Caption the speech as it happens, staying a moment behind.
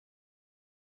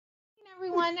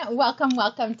everyone.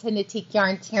 Welcome to Knitique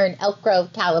Yarns here in Elk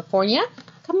Grove, California.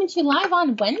 Coming to you live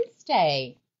on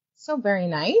Wednesday. So very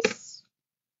nice.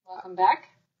 Welcome back.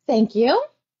 Thank you.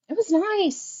 It was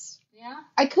nice. Yeah.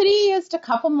 I could have used a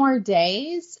couple more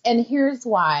days, and here's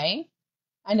why.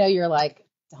 I know you're like,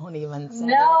 don't even say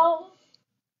No.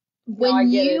 it. When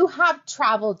you have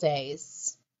travel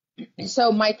days,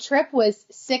 so my trip was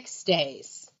 6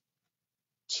 days.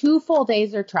 2 full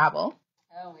days are travel.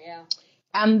 Oh, yeah.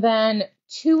 And then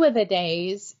 2 of the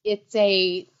days, it's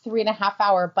a 3.5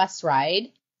 hour bus ride.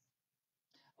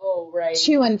 Oh, right.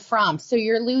 To and from. So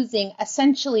you're losing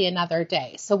essentially another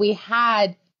day. So we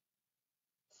had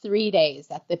 3 days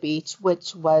at the beach,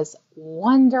 which was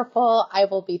wonderful. I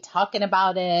will be talking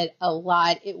about it a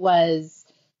lot. It was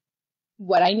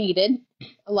what I needed.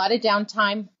 A lot of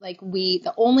downtime.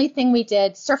 The only thing we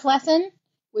did, surf lesson,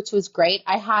 which was great.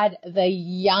 I had the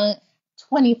young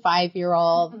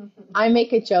 25-year-old, I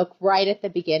make a joke right at the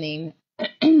beginning,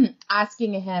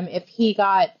 asking him if he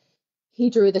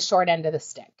drew the short end of the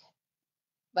stick.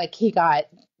 Like he got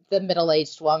the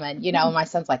middle-aged woman. You know, my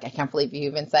son's like, I can't believe you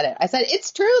even said it. I said,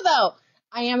 it's true though.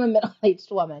 I am a middle-aged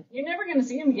woman. You're never going to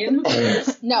see him again. Who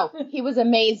cares? No, he was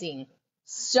amazing.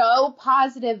 So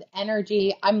positive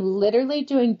energy. I'm literally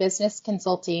doing business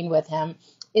consulting with him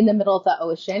in the middle of the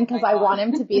ocean because I want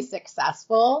him to be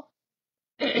successful.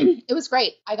 It was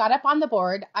great. I got up on the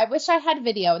board. I wish I had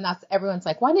video, and everyone's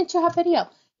like, why didn't you have video?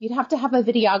 You'd have to have a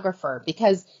videographer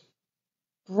because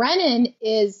Brennan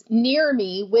is near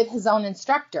me with his own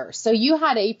instructor. So you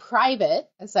had a private,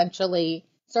 essentially,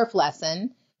 surf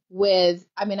lesson with,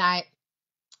 I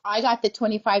got the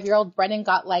 25-year-old. Brennan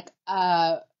got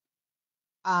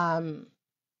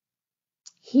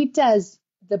he does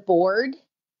the board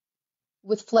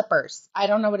with flippers. I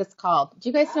don't know what it's called. Do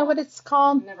you guys know what it's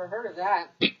called? Never heard of that.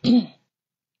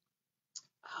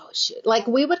 Oh, shoot.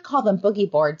 We would call them boogie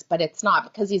boards, but it's not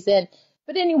because he's in.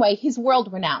 But anyway, he's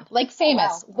world renowned,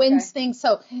 famous, wins things.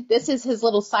 So this is his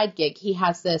little side gig. He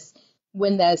has this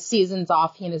when the season's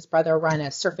off. He and his brother run a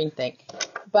surfing thing.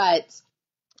 But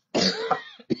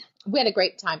we had a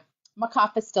great time. My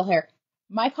cough is still here.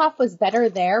 My cough was better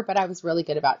there, but I was really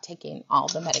good about taking all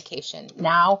the medication.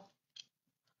 Now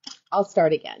I'll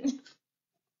start again.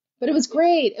 But it was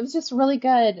great. It was just really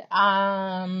good.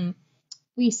 I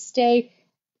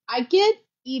get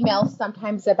emails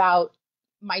sometimes about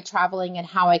my traveling and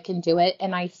how I can do it.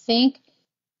 And I think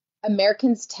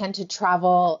Americans tend to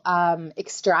travel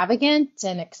extravagant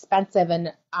and expensive.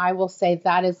 And I will say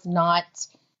that is not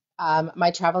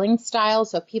my traveling style.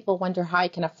 So people wonder how I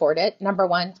can afford it. Number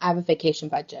one, I have a vacation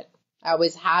budget. I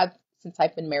always have since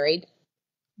I've been married.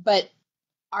 But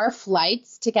our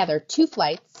flights together, 2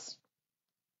 flights,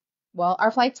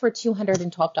 our flights were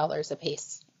 $212 a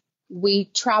piece. We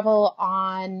travel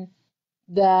on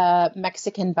the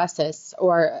Mexican buses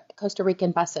or Costa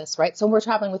Rican buses, right? So we're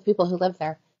traveling with people who live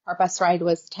there. Our bus ride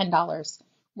was $10.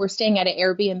 We're staying at an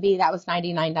Airbnb. That was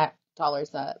 $99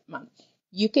 a month.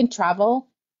 You can travel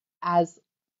as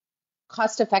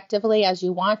cost effectively as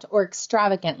you want or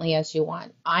extravagantly as you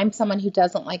want. I'm someone who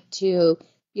doesn't like to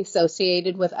be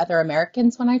associated with other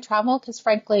Americans when I travel because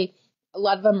frankly, a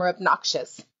lot of them are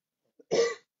obnoxious.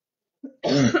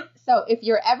 So if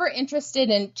you're ever interested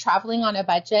in traveling on a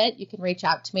budget, you can reach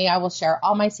out to me. I will share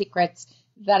all my secrets.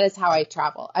 That is how I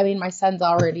travel. My son's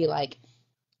already like,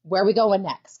 where are we going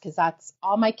next? Because that's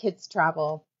all my kids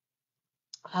travel.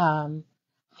 Hi,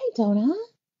 Doina.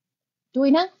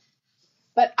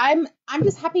 But I'm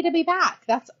just happy to be back.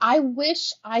 I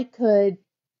wish I could.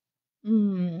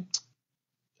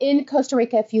 In Costa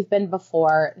Rica, if you've been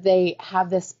before, they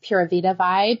have this Pura Vida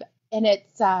vibe, and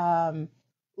it's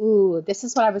this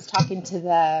is what I was talking to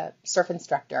the surf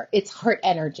instructor. It's heart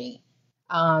energy.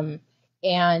 And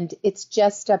it's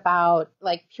just about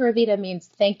Pura Vida means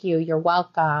thank you, you're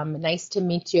welcome, nice to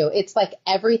meet you. It's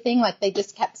everything, they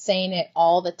just kept saying it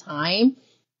all the time.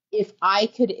 If I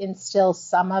could instill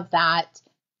some of that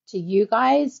to you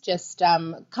guys, just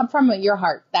come from your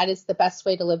heart. That is the best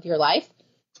way to live your life.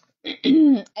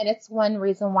 And it's one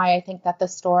reason why I think that the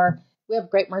store, we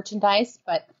have great merchandise,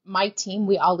 but my team,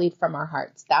 we all lead from our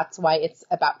hearts. That's why it's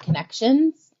about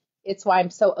connections. It's why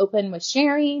I'm so open with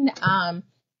sharing.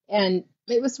 And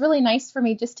it was really nice for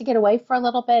me just to get away for a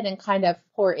little bit and kind of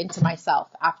pour into myself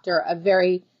after a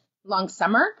very long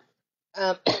summer,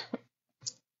 a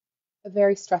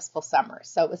very stressful summer.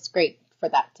 So it was great for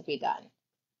that to be done.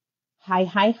 Hi,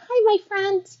 my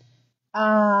friend.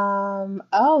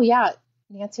 Oh yeah,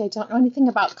 Nancy, I don't know anything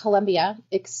about Colombia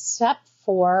except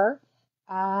for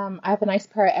I have a nice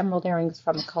pair of emerald earrings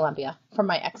from Colombia from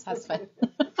my ex-husband.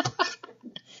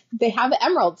 They have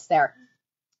emeralds there.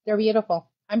 They're beautiful.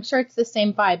 I'm sure it's the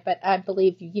same vibe, but I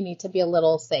believe you need to be a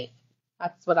little safe.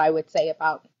 That's what I would say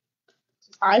about.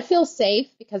 I feel safe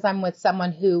because I'm with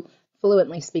someone who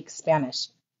fluently speaks Spanish,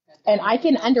 and I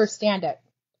can understand it.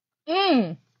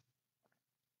 I'm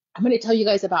going to tell you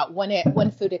guys about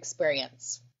one food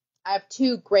experience. I have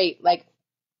two great, like,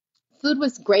 food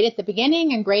was great at the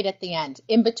beginning and great at the end.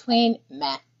 In between,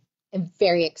 meh, and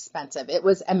very expensive. It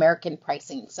was American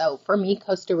pricing. So for me,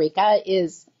 Costa Rica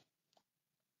is,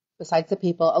 besides the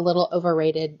people, a little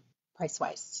overrated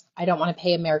price-wise. I don't want to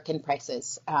pay American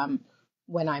prices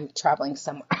when I'm traveling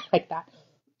somewhere like that.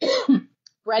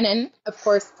 Brennan, of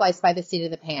course, flies by the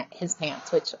seat of his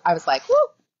pants, which I was like, whoo,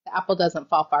 the apple doesn't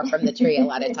fall far from the tree a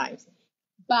lot of times.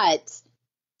 But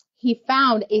he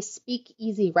found a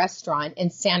speakeasy restaurant in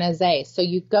San Jose. So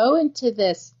you go into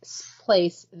this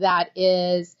place that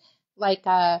is like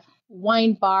a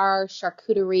wine bar,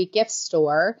 charcuterie gift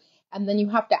store, and then you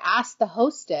have to ask the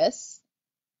hostess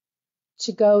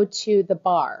to go to the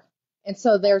bar. And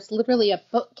so there's literally a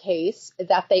bookcase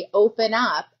that they open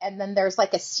up, and then there's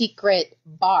like a secret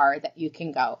bar that you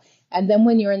can go. And then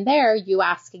when you're in there, you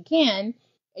ask again,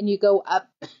 and you go up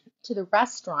to the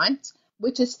restaurant,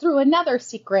 which is through another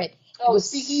secret. Oh,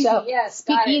 speakeasy, yes.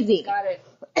 Speakeasy. Got it.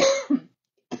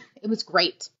 It was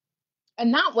great.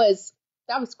 And that was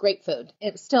great food.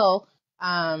 It was still,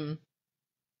 so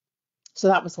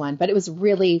that was one, but it was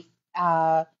really,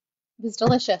 it was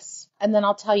delicious. And then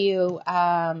I'll tell you,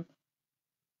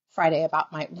 Friday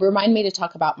remind me to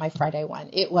talk about my Friday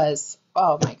one. It was,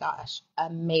 oh my gosh,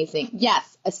 amazing.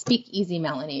 Yes, a speakeasy,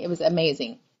 Melanie. It was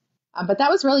amazing. But that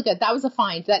was really good. That was a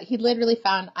find that he literally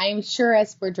found, I'm sure,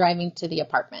 as we're driving to the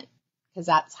apartment, because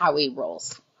that's how he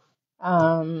rolls.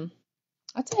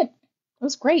 That's it. It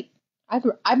was great. I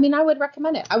would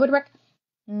recommend it.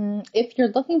 If you're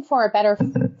looking for a better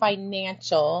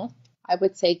financial, I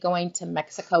would say going to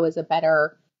Mexico is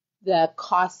the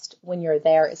cost when you're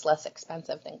there is less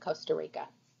expensive than Costa Rica.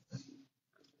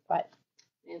 But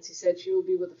Nancy said she will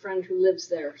be with a friend who lives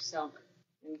there, so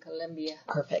in Colombia.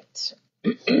 Perfect.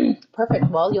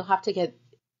 Perfect. Well, you'll have to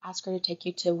ask her to take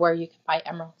you to where you can buy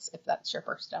emeralds if that's your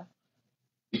birthstone.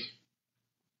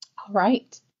 All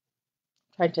right.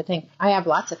 Trying to think. I have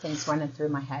lots of things running through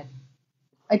my head.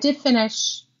 I did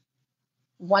finish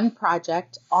one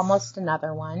project, almost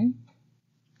another one.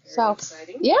 Very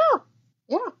exciting. Yeah.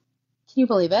 Can you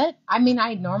believe it? I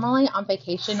normally on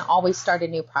vacation always start a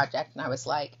new project, and I was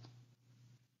like,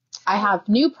 I have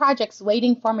new projects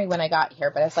waiting for me when I got here,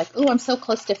 but I was like, ooh, I'm so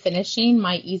close to finishing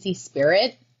my Easy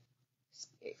Spirit.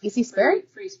 Easy Spirit?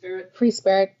 Free Spirit. Free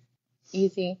Spirit.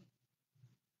 Easy.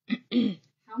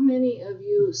 How many of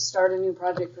you start a new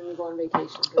project when you go on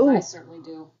vacation? Because I certainly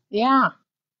do. Yeah.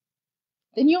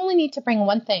 Then you only need to bring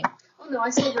one thing. Oh, no, I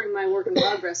still bring my work in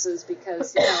progresses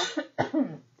because,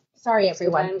 Sorry,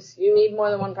 everyone. Sometimes you need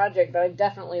more than one project, but I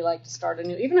definitely like to start a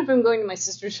new. Even if I'm going to my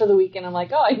sister's for the weekend, I'm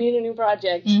like, oh, I need a new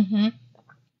project. Mm-hmm.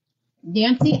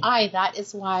 Nancy, that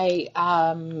is why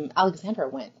Alexandra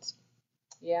went.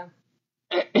 Yeah.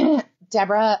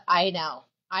 Deborah, I know.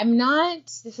 I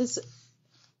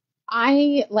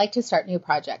like to start new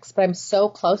projects, but I'm so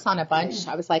close on a bunch.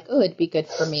 I was like, oh, it'd be good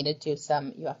for me to do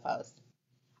some UFOs.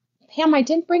 Pam, I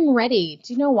didn't bring ready.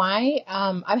 Do you know why?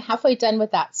 I'm halfway done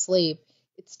with that sleeve.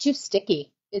 It's too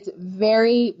sticky. It's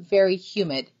very, very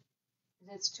humid.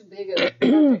 And it's too big a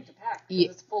project to pack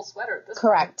because it's a full sweater at this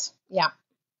Correct. Point.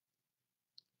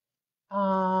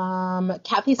 Yeah.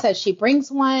 Kathy says she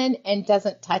brings one and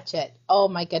doesn't touch it. Oh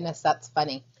my goodness, that's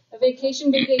funny. A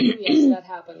vacation, yes, that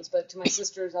happens. But to my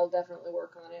sisters, I'll definitely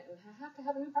work on it. And I have to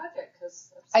have a new project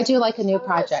because I do like a new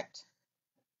project.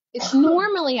 It's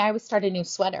normally I would start a new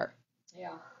sweater.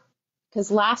 Yeah. Because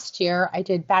last year I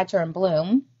did Badger and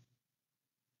Bloom.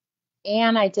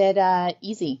 And I did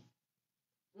Easy.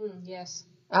 Yes.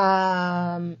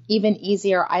 Even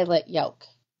Easier Eyelet Yoke.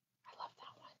 I love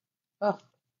that one. Oh,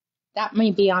 that may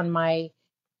be on my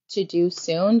to-do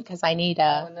soon because I need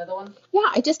another one? Yeah,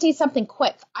 I just need something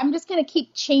quick. I'm just going to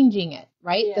keep changing it,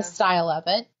 right? Yeah. The style of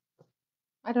it.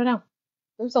 I don't know.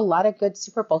 There's a lot of good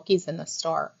super bulkies in the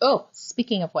store. Oh,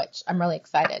 speaking of which, I'm really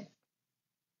excited.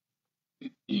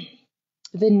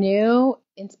 The new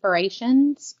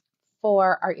inspirations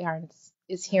for Art Yarns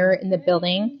is here in the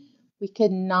building. We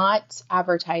could not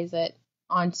advertise it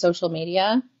on social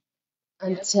media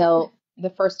until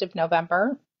the 1st of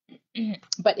November.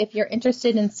 But if you're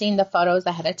interested in seeing the photos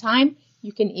ahead of time,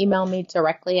 you can email me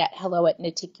directly at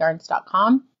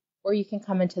hello@knitiqueyarns.com, or you can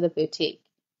come into the boutique.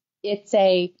 It's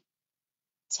a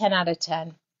 10 out of 10.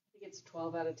 I think it's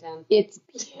 12 out of 10. It's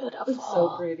beautiful. It's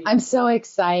so pretty. I'm so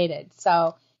excited.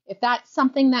 So if that's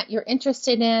something that you're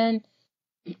interested in,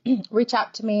 reach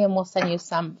out to me and we'll send you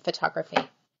some photography.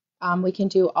 We can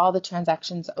do all the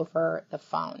transactions over the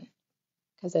phone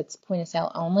because it's point of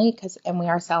sale only, and we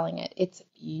are selling it. It's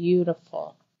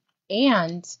beautiful.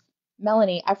 And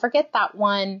Melanie, I forget that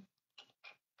one,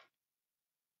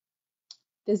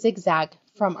 the zigzag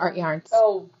from Art Yarns.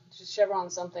 Oh, just chevron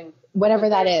something. Whatever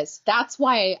that is. That's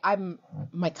why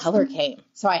my color came.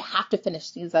 So I have to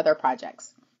finish these other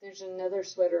projects. There's another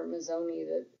sweater, Mazzoni,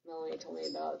 that Melanie told me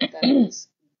about that is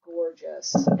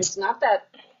gorgeous. It's not that,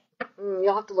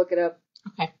 you'll have to look it up.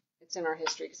 Okay. It's in our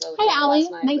history because I looked Hi, at it Allie.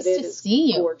 last night. Nice to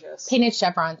see you. Gorgeous. Painted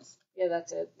chevrons. Yeah,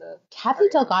 that's it. Kathy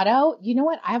Delgado, you know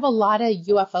what? I have a lot of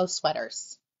UFO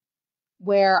sweaters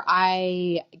where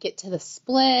I get to the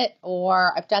split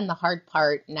or I've done the hard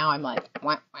part. Now I'm like,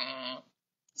 wah, wah.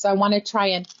 So I want to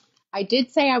try I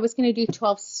did say I was going to do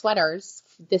 12 sweaters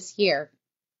this year.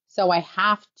 So I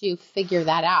have to figure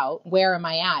that out. Where am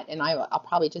I at? And I'll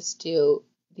probably just do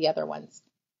the other ones.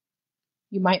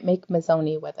 You might make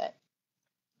Mazzoni with it.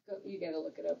 You got to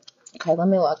look it up. Okay, let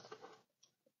me look.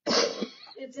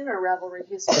 It's in our Ravelry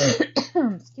history.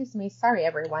 Excuse me. Sorry,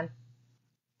 everyone.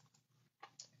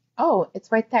 Oh,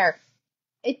 it's right there.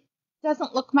 It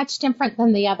doesn't look much different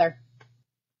than the other.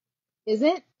 Is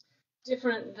it?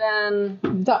 Different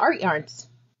than the Art Yarns.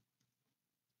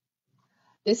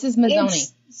 This is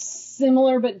Mazzoni. It's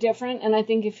similar but different, and I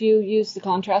think if you use the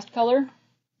contrast color.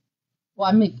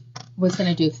 Well, I was going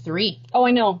to do 3. Oh,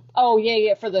 I know. Oh,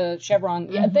 yeah, for the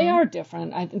chevron. Yeah, they are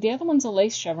different. The other one's a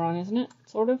lace chevron, isn't it?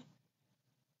 Sort of?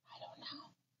 I don't know.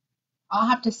 I'll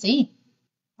have to see.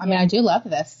 I mean, I do love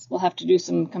this. We'll have to do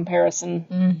some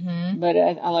comparison. But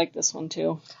I like this one,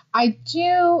 too. I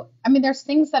do. I mean, there's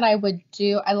things that I would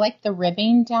do. I like the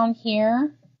ribbing down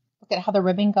here. Look at how the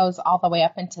ribbing goes all the way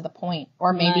up into the point.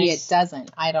 Or maybe it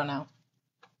doesn't. I don't know.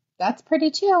 That's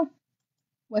pretty, too.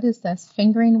 What is this?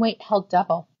 Fingering weight held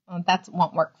double. Oh, that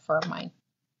won't work for mine.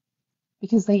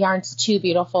 Because the yarn's too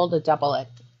beautiful to double it.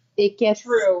 It gets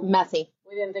messy.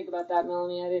 We didn't think about that,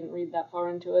 Melanie. I didn't read that far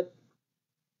into it.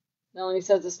 Melanie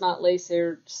says it's not lace.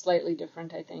 They're slightly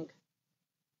different, I think.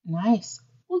 Nice.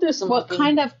 We'll do some What looking.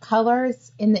 kind of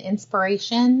colors in the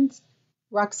inspirations?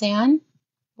 Roxanne,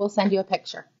 we'll send you a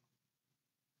picture.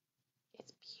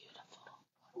 It's beautiful.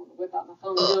 I want to whip out my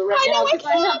phone and do it right now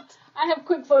because I have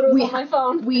quick photos on my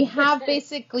phone. We have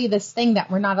basically this thing that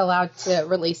we're not allowed to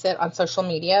release it on social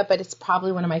media, but it's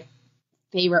probably one of my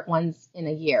favorite ones in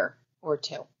a year or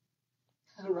 2.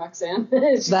 Roxanne.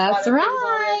 That's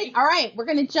right. All right, we're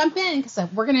going to jump in because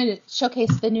we're going to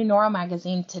showcase the new Noro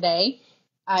Magazine today,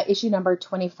 issue number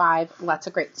 25. Lots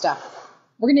of great stuff.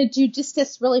 We're going to do just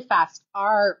this really fast.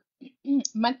 Our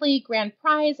monthly grand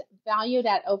prize valued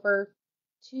at over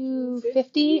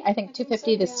 $250, I think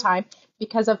 $250 this time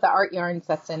because of the art yarns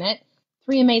that's in it.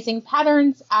 3 amazing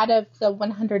patterns out of the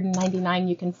 199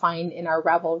 you can find in our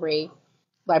Ravelry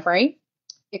library.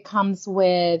 It comes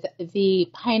with the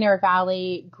Pioneer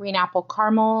Valley Green Apple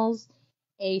Caramels,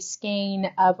 a skein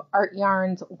of Art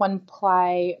Yarns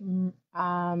 1-ply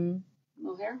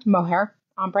mohair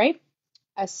ombre,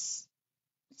 a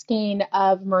skein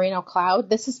of Merino Cloud.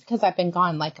 This is because I've been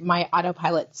gone, like my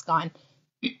autopilot's gone.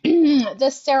 The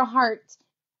Sarah Hart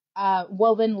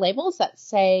woven labels that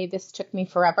say "This took me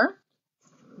forever."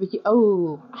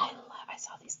 I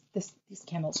saw these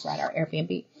candles were at our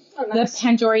Airbnb. Oh, nice. The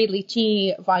Pandori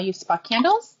Lychee Volume Spa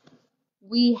candles.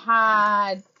 We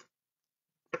had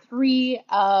 3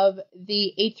 of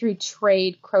the A through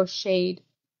Trade crocheted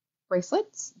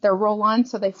bracelets. They're roll-on,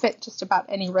 so they fit just about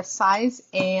any wrist size.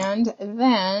 And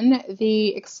then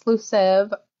the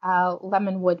exclusive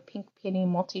Lemonwood Pink Penny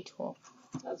Multi-Tool.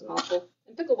 That's an awful.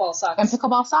 And pickleball socks. And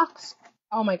pickleball socks.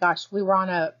 Oh my gosh, we were on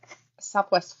a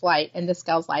Southwest flight, and this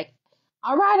gal's like,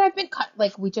 all right, I've been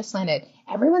like, we just landed.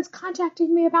 Everyone's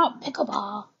contacting me about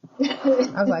pickleball.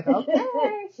 I was like, okay,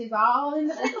 she's all in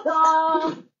the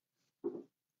pickleball.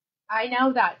 I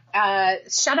know that.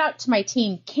 Shout out to my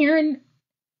team. Karen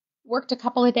worked a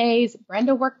couple of days.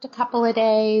 Brenda worked a couple of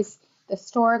days. The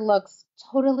store looks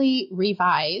totally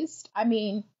revised. I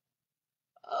mean,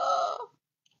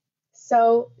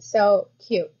 so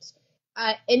cute.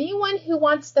 Anyone who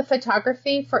wants the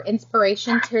photography for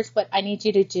inspirations, here's what I need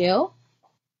you to do.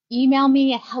 Email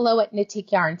me at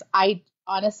hello@Knitique Yarns.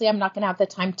 Honestly, I'm not going to have the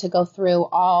time to go through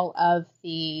all of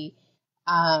the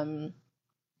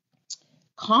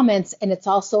comments, and it's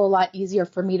also a lot easier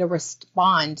for me to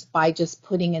respond by just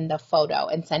putting in the photo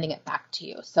and sending it back to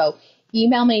you. So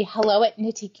email me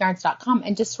hello@KnitiqueYarns.com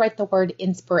and just write the word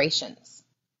inspirations.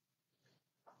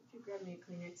 Could you grab me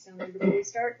a Kleenex down there before we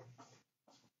start?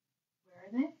 Where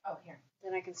are they? Oh, here.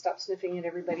 Then I can stop sniffing at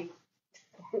everybody.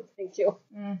 Thank you.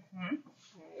 Mm-hmm. All right.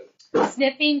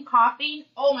 sniffing, coughing.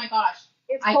 Oh my gosh.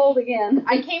 It's cold again.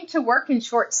 I came to work in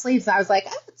short sleeves. I was like,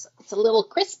 oh, it's a little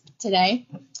crisp today.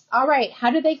 All right.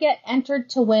 How do they get entered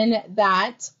to win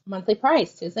that monthly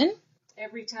prize, Susan?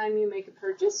 Every time you make a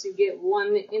purchase, you get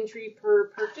 1 entry per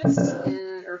purchase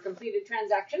or completed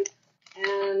transaction.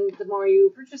 And the more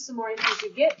you purchase, the more entries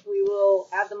you get. We will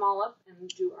add them all up and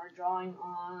do our drawing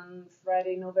on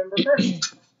Friday, November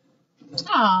 1st.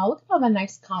 Oh, look at all the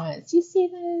nice comments. You see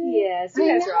that? Yes, you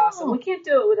guys are awesome. We can't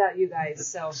do it without you guys.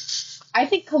 So I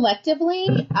think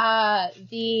collectively,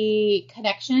 the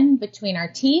connection between our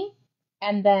team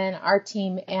and then our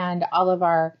team and all of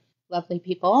our lovely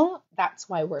people, that's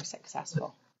why we're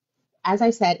successful. As I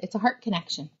said, it's a heart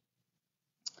connection.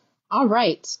 All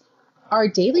right. Our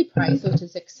daily prize, which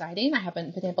is exciting. I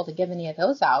haven't been able to give any of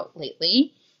those out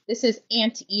lately. This is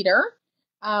Anteater.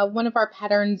 One of our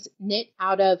patterns knit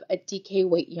out of a DK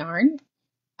weight yarn.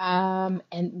 And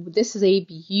this is a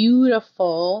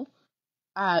beautiful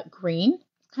green,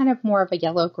 kind of more of a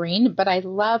yellow green, but I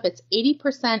love it's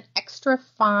 80% extra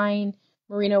fine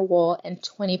merino wool and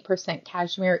 20%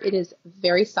 cashmere. It is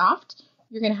very soft.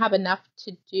 You're going to have enough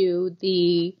to do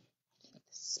the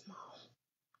small.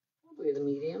 Probably the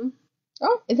medium.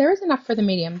 Oh, there is enough for the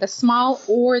medium. The small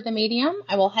or the medium.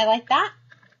 I will highlight that.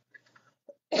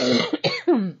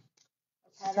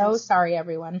 So sorry,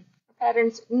 everyone.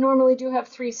 Patterns normally do have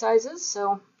 3 sizes,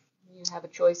 so you have a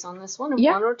choice on this one,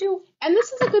 1 or 2. And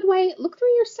this is a good way. Look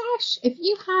through your stash. If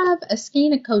you have a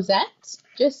skein of Cosette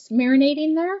just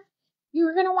marinating there,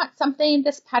 you're going to want something.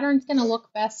 This pattern's going to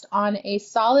look best on a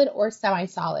solid or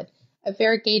semi-solid. A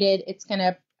variegated, it's going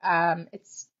to,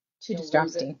 it's too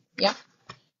distracting. Yep.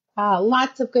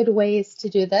 Lots of good ways to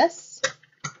do this.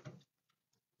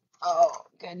 Oh,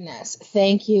 goodness.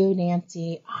 Thank you,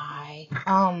 Nancy.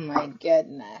 Oh, my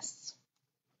goodness.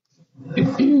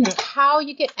 How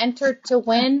you get entered to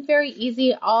win, very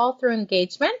easy, all through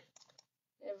engagement.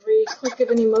 Every click of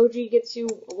an emoji gets you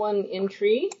 1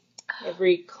 entry.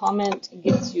 Every comment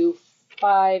gets you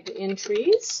 5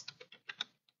 entries.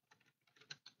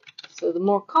 So the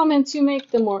more comments you make,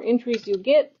 the more entries you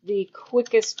get. The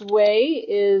quickest way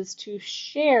is to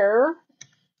share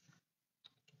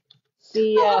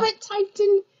the... I haven't typed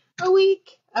in a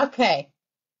week. Okay.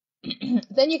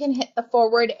 Then you can hit the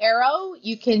forward arrow.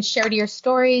 You can share to your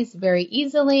stories very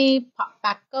easily. Pop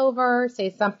back over,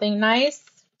 say something nice.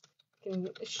 You can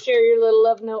share your little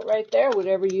love note right there,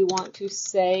 whatever you want to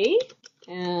say.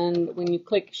 And when you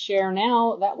click share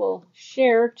now, that will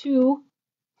share to,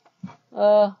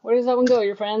 where does that one go?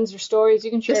 Your friends, your stories,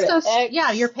 you can share to X.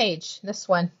 Yeah, your page, this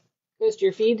one. Goes to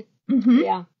your feed. Mm-hmm.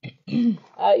 Yeah.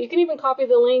 You can even copy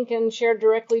the link and share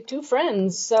directly to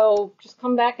friends. So just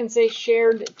come back and say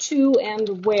shared to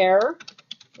and where.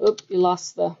 Oop, you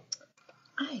lost the...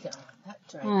 I know. That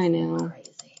drives me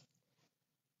crazy.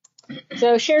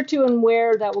 So share to and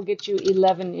where, that will get you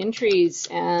 11 entries,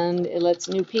 and it lets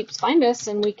new peeps find us,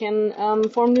 and we can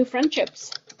form new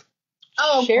friendships.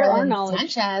 Oh, share our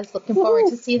knowledge. Sanchez, looking forward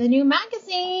to see the new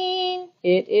magazine.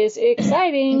 It is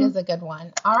exciting. It is a good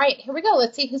one. All right, here we go.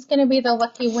 Let's see who's going to be the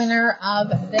lucky winner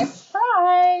of this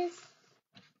prize.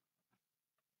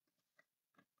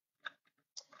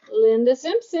 Linda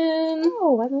Simpson.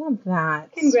 Oh, I love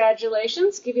that.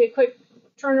 Congratulations. Give you a quick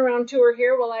turnaround tour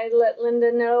here while I let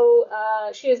Linda know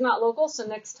she is not local, so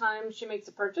next time she makes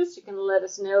a purchase, you can let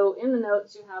us know in the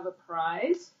notes you have a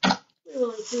prize. We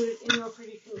will include it in your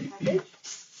pretty pink package.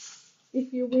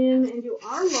 If you win and you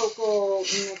are local,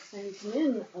 next time you come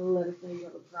in, let us know you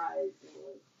have a prize.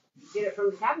 We'll get it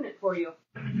from the cabinet for you.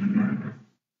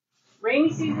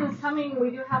 Rainy season is coming. We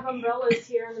do have umbrellas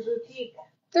here in the boutique.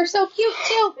 They're so cute,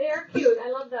 too. They are cute. I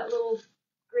love that little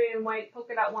gray and white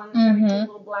polka dot one. It's got a cute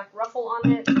little black ruffle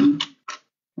on it.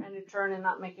 Trying to turn and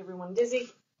not make everyone dizzy.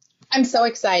 I'm so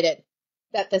excited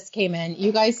that this came in.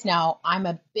 You guys know I'm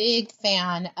a big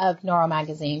fan of Noro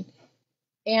Magazine.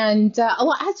 And a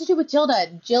lot has to do with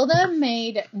Gilda. Gilda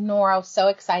made Noro so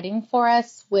exciting for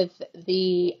us with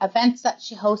the events that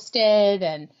she hosted,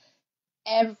 and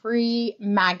every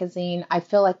magazine, I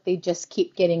feel like they just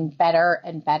keep getting better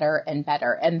and better and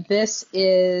better. And this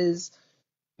is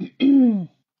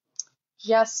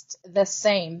just the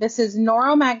same. This is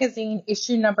Noro Magazine,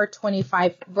 issue number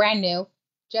 25, brand new.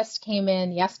 Just came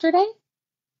in yesterday?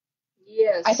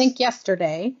 Yes. I think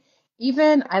yesterday.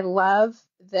 Even, I love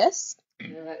this.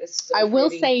 Yeah, that is so I will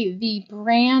pretty. say the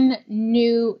brand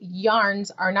new yarns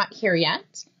are not here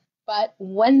yet, but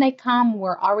when they come,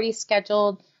 we're already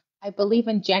scheduled, I believe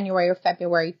in January or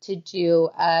February, to do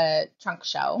a trunk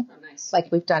show. Oh, nice.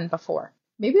 Like we've done before.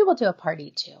 Maybe we'll do a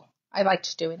party too. I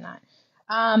liked doing that.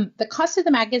 The cost of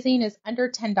the magazine is under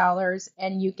 $10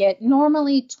 and you get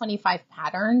normally 25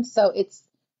 patterns. So it's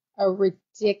a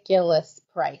ridiculous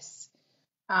price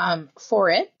for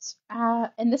it.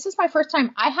 And this is my first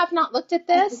time. I have not looked at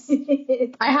this.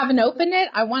 I haven't opened it.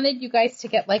 I wanted you guys to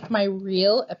get like my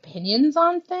real opinions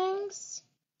on things.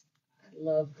 I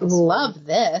love this. Love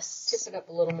this. Tip it up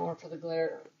a little more for the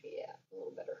glare. Yeah, a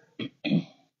little better.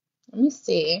 Let me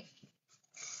see.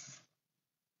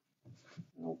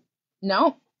 Nope.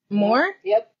 No? More?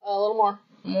 Yep, a little more.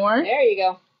 More? There you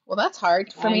go. Well, that's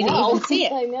hard for me to even see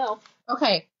it. I know.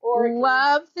 Okay.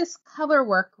 Love this color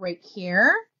work right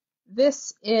here.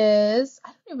 This is, I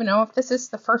don't even know if this is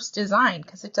the first design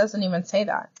because it doesn't even say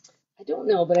that. I don't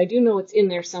know, but I do know it's in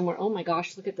there somewhere. Oh my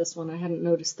gosh, look at this one. I hadn't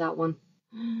noticed that one.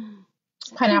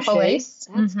 Pineapple lace.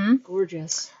 That's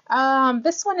gorgeous.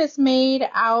 This one is made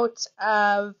out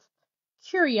of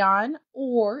Curion,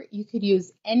 or you could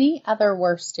use any other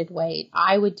worsted weight.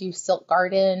 I would do Silk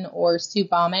Garden or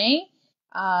Subame,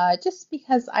 just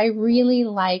because I really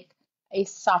like a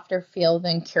softer feel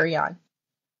than Curion.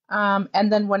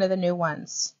 And then one of the new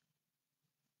ones,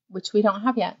 which we don't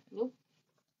have yet. Nope.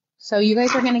 So you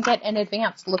guys are going to get in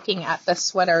advance looking at the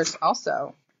sweaters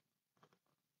also.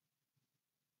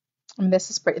 And this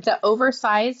is pretty. It's an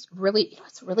oversized, really,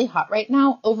 it's really hot right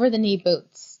now, over the knee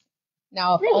boots.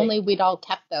 Now, if only we'd all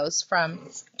kept those from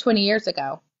 20 years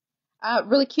ago.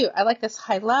 Really cute. I like this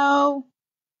high-low.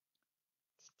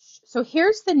 So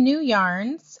here's the new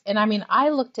yarns. And I mean, I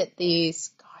looked at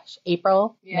these, gosh,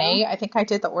 April, May. I think I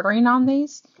did the ordering on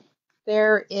these.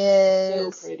 There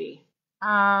is so pretty.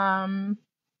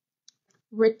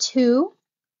 Ritu,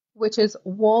 which is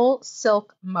wool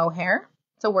silk mohair.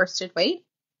 It's a worsted weight.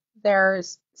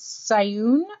 There's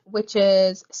Sayun, which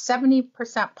is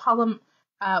 70%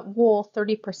 wool,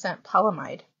 30%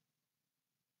 polyamide.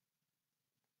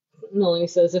 Melanie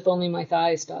says, if only my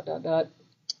thighs, ...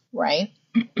 Right.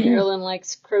 Carolyn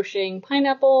likes crocheting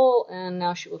pineapple, and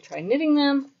now she will try knitting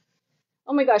them.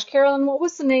 Oh my gosh, Carolyn, what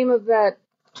was the name of that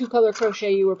two-color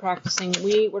crochet you were practicing?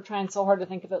 We were trying so hard to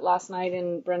think of it last night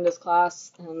in Brenda's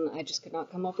class, and I just could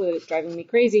not come up with it. It's driving me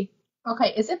crazy.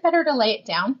 Okay, is it better to lay it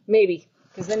down? Maybe,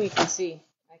 because then you can see.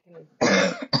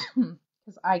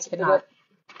 Because I cannot.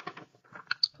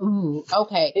 Ooh,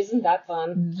 okay. Isn't that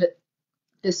fun?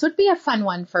 This would be a fun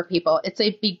one for people. It's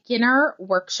a beginner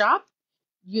workshop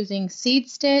using seed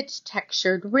stitch,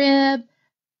 textured rib,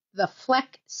 the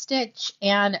fleck stitch,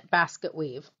 and basket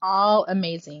weave. All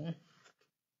amazing.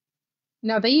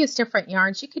 Now, they use different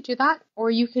yarns. You could do that, or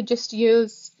you could just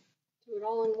use... Do it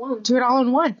all in one. Do it all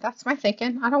in one. That's my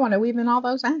thinking. I don't want to weave in all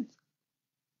those ends.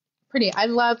 Pretty. I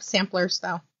love samplers,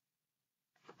 though.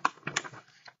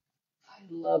 I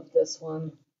love this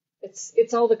one.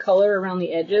 It's all the color around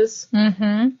the edges.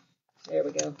 Mm-hmm. There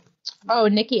we go. Oh,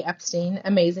 Nikki Epstein.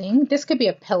 Amazing. This could be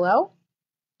a pillow,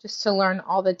 just to learn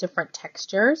all the different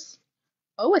textures.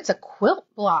 Oh, it's a quilt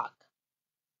block.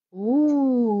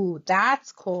 Ooh,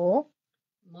 that's cool.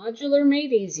 Modular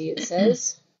made easy, it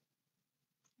says.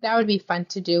 That would be fun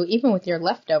to do, even with your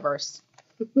leftovers.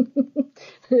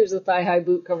 There's a thigh-high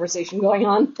boot conversation going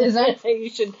on. Is there? You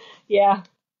should, yeah.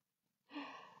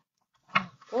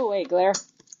 Go away, glare.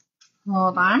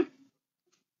 Hold on.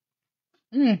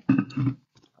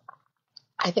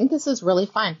 I think this is really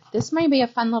fun. This may be a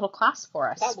fun little class for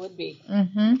us. That would be.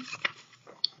 Mm-hmm.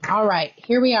 All right,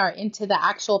 here we are into the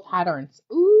actual patterns.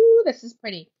 Ooh, this is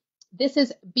pretty. This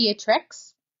is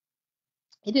Beatrix.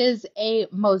 It is a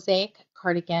mosaic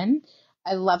cardigan.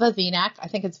 I love a V-neck. I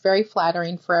think it's very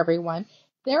flattering for everyone.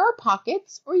 There are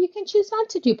pockets, or you can choose not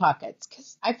to do pockets,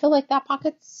 because I feel like that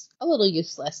pocket's a little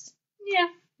useless. Yeah.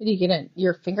 What do you get?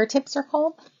 Your fingertips are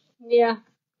cold? Yeah.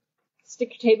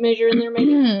 Stick your tape measure in there,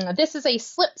 maybe. This is a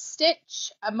slip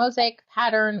stitch, a mosaic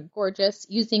pattern, gorgeous,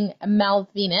 using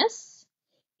Malvinas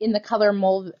in the color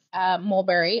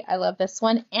mulberry. I love this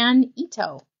one. And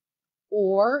Ito.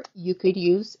 Or you could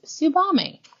use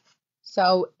Subame.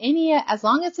 So as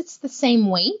long as it's the same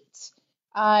weight,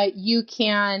 you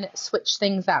can switch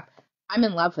things up. I'm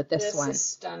in love with this one. This is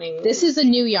stunning. This is a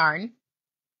new yarn.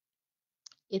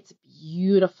 It's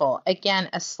beautiful. Again,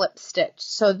 a slip stitch.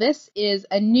 So this is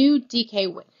a new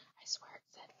DK Wed. I swear it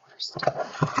said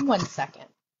worst. 1 second.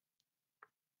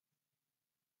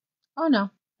 Oh no,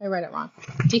 I read it wrong.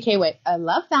 DK Wed. I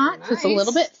love that. Nice. So it's a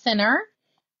little bit thinner.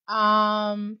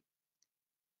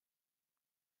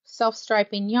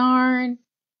 Self-striping yarn.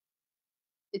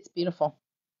 It's beautiful.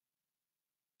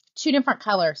 2 different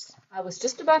colors. I was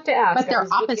just about to ask. But they're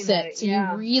opposite, so you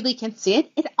really can see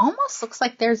it. It almost looks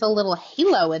like there's a little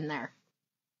halo in there.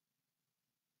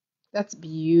 That's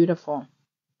beautiful.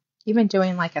 Even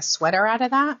doing like a sweater out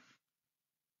of that.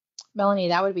 Melanie,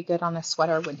 that would be good on a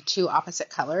sweater with two opposite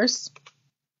colors.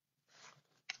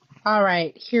 All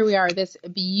right, here we are, this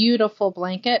beautiful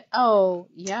blanket. Oh,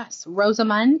 yes,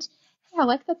 Rosamund. Yeah, I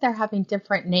like that they're having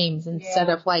different names instead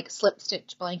of like slip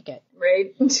stitch blanket.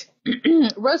 Right.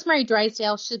 Rosemary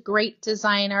Drysdale, she's a great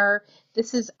designer.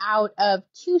 This is out of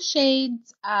two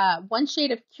shades, one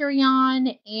shade of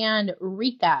Curion and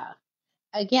Rikka.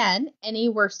 Again, any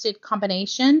worsted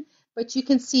combination, but you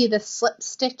can see the slip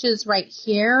stitches right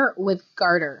here with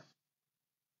garter.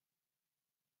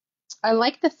 I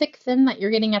like the thick thin that you're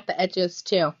getting at the edges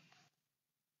too.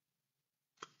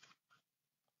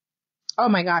 Oh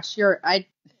my gosh, I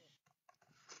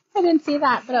didn't see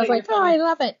that, but I was like, oh, I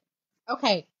love it.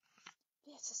 Okay,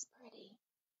 this is pretty.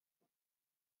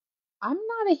 I'm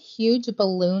not a huge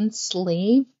balloon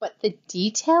sleeve, but the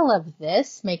detail of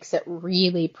this makes it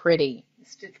really pretty. The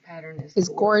stitch pattern is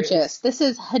gorgeous. This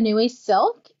is Hanui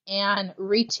Silk and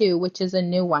Ritu, which is a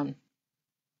new one.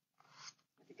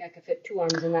 I could fit two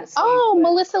arms in that sleeve. Oh, but...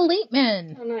 Melissa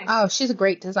Leitman. Oh, nice. Oh, she's a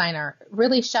great designer.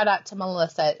 Really shout out to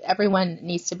Melissa. Everyone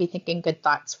needs to be thinking good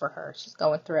thoughts for her. She's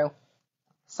going through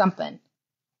something.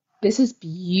 This is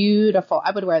beautiful.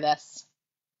 I would wear this.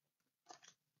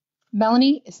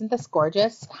 Melanie, isn't this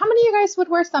gorgeous? How many of you guys would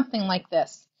wear something like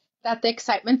this? That the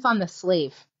excitement's on the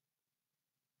sleeve.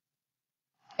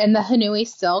 And the Hanui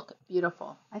Silk,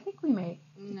 beautiful. I think we made.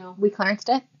 No. We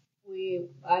clearanced it?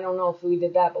 I don't know if we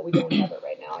did that, but we don't have it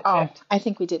right now. I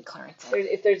think we did clearance it.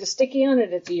 If there's a sticky on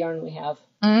it, it's a yarn we have.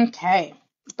 Okay.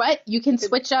 But you can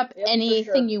switch up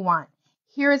anything you want.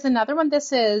 Here is another one.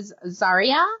 This is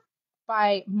Zaria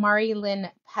by Mari Lynn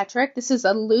Patrick. This is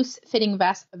a loose fitting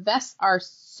vest. Vests are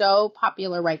so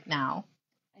popular right now.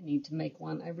 I need to make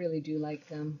one. I really do like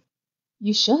them.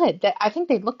 You should. I think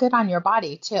they look good on your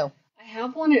body too. I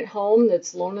have one at home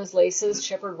that's Lona's Laces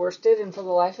Shepherd Worsted, and for the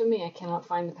life of me, I cannot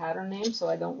find the pattern name, so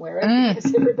I don't wear it.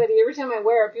 Because every time I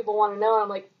wear it, people want to know, and I'm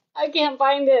like, I can't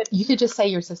find it. You could just say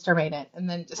your sister made it, and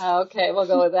then just... Okay, we'll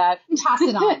go with that. Pass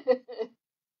it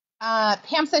on.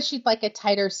 Pam says she'd like a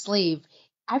tighter sleeve.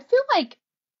 I feel like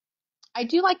I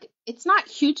do like, it's not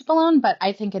huge balloon, but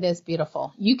I think it is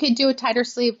beautiful. You could do a tighter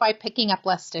sleeve by picking up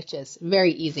less stitches.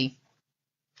 Very easy.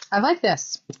 I like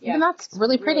this. Yeah, and that's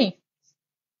really pretty.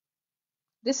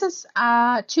 This is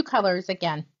two colors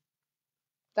again.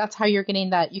 That's how you're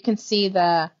getting that. You can see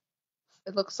it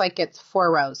looks like it's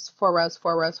 4 rows. 4 rows,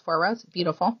 4 rows, 4 rows.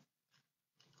 Beautiful.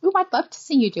 Ooh, I'd love to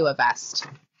see you do a vest.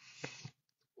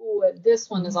 Ooh,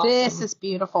 this one is awesome. This is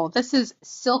beautiful. This is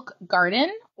Silk Garden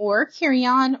or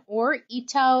Curion or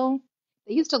Ito.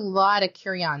 They used a lot of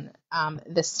Curion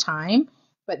this time,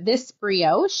 but this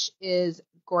brioche is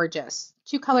gorgeous.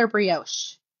 2-color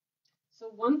brioche.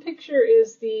 So one picture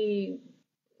is the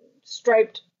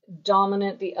striped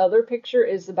dominant. The other picture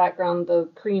is the background. The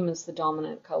cream is the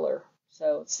dominant color.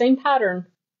 So same pattern.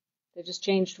 They just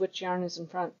changed which yarn is in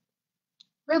front.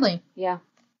 Really? Yeah.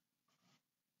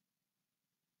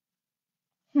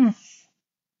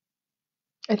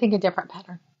 I think a different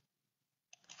pattern.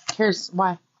 Here's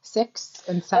why. 6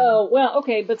 and 7. Oh, well,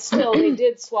 okay, but still, they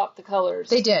did swap the colors.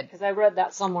 They did. Because I read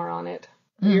that somewhere on it.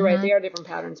 You're right, they are different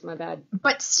patterns, my bad.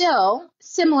 But still,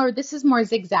 similar. This is more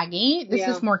zigzaggy. This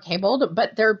is more cabled,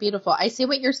 but they're beautiful. I see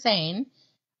what you're saying.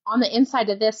 On the inside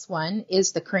of this one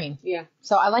is the cream. Yeah.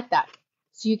 So I like that.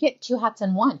 So you get 2 hats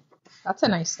in one. That's a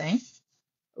nice thing.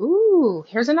 Ooh,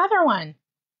 here's another one.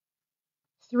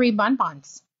 3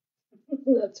 bonbons.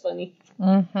 That's funny.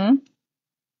 Mm-hmm.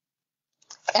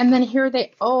 And then here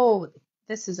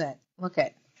this is it. Look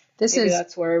at this. Maybe is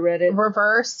that's where I read it.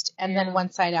 Reversed and then one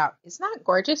side out. Isn't that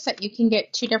gorgeous that you can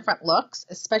get 2 different looks,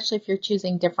 especially if you're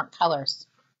choosing different colors?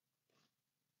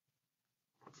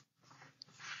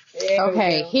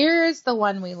 Okay, here's the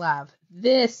one we love.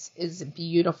 This is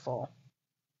beautiful.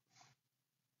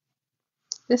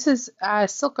 This is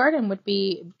Silk Garden would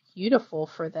be beautiful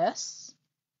for this.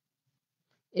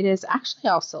 It is actually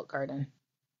all Silk Garden.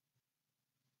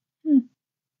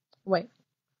 Wait.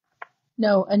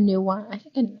 No, a new one. I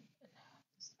think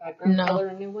background color,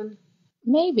 a new one?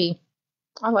 Maybe.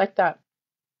 I like that.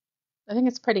 I think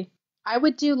it's pretty. I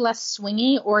would do less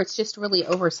swingy, or it's just really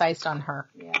oversized on her.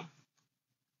 Yeah.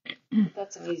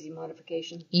 That's an easy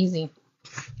modification. Easy.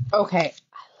 Okay.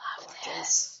 I love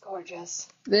this. Gorgeous.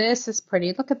 This is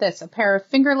pretty. Look at this. A pair of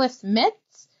fingerless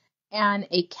mitts and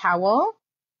a cowl.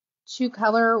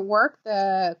 2-color work.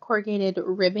 The corrugated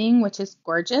ribbing, which is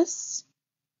gorgeous.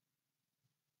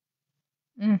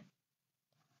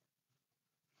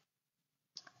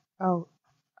 Oh,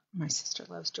 my sister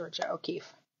loves Georgia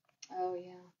O'Keeffe. Oh,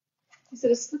 yeah. Is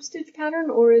it a slip stitch pattern,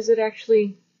 or is it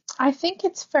actually... I think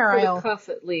it's Fair Isle. For the cuff,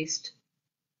 at least.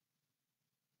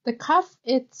 The cuff,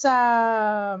 it's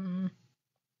no,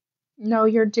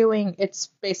 it's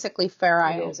basically Fair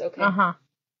Isle. It is, okay. Uh-huh.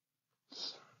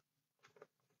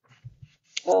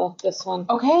 Oh, this one.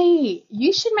 Okay,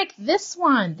 you should make this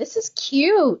one. This is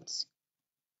cute.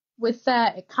 With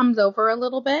it comes over a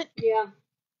little bit. Yeah.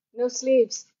 No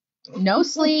sleeves. No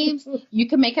sleeves. You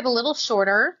can make it a little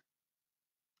shorter.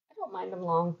 I don't mind them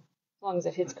long, as long as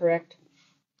it hits correct.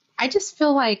 I just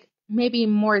feel like maybe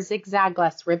more zigzag,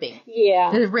 less ribbing.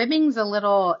 Yeah. The ribbing's a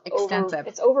little extensive.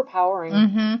 It's overpowering.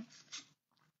 Mm-hmm.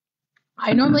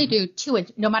 I normally do 2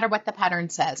 inch, no matter what the pattern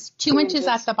says. 2 inches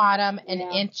at the bottom, an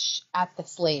inch at the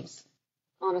sleeves.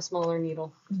 On a smaller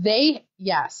needle.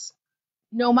 Yes.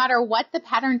 No matter what the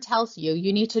pattern tells you,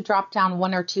 you need to drop down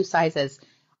 1 or 2 sizes.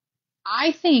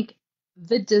 I think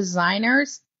the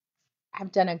designers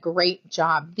have done a great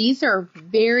job. These are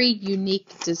very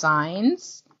unique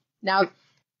designs.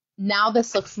 Now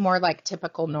this looks more like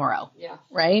typical Noro. Yeah.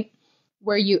 Right?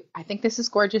 I think this is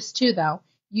gorgeous too, though.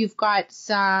 You've got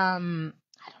some,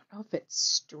 I don't know if it's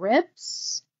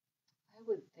strips. I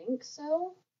would think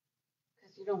so.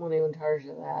 Because you don't want to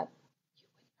intarsia that.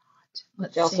 You would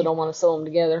not. You also don't want to sew them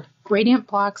together. Gradient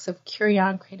blocks of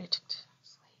Curion created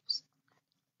sleeves.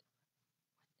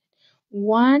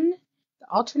 The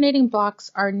alternating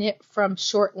blocks are knit from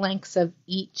short lengths of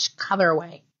each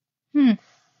colorway. I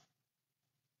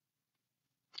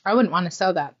wouldn't want to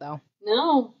sew that, though.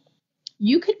 No.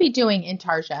 You could be doing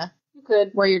intarsia. You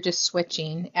could. Where you're just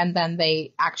switching, and then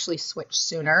they actually switch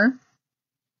sooner.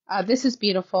 This is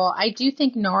beautiful. I do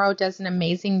think Noro does an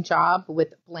amazing job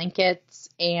with blankets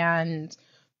and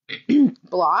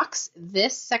blocks.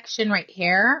 This section right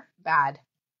here, bad.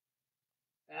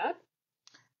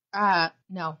 Bad?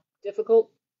 No.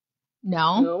 Difficult?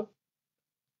 No.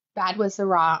 Bad was the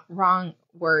wrong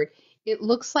word. It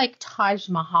looks like Taj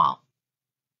Mahal.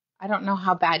 I don't know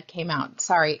how bad came out.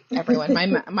 Sorry, everyone.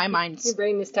 My mind's... Your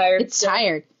brain is tired. It's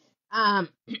tired.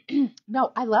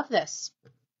 No, I love this.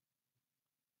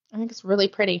 I think it's really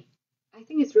pretty. I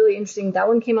think it's really interesting. That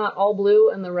one came out all blue,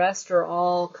 and the rest are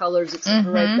all colors except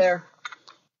for right there.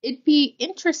 It'd be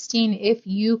interesting if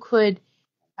you could...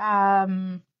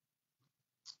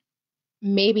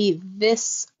 maybe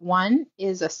this one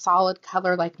is a solid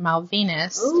color like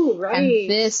Malvinas. Oh, right. And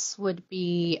this would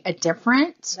be a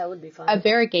different. That would be fun. A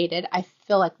variegated. I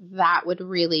feel like that would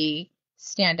really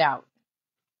stand out.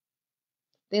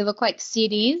 They look like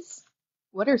CDs.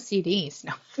 What are CDs?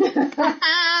 No.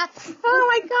 Oh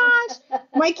my gosh.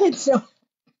 My kids don't.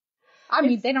 I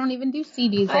mean, they don't even do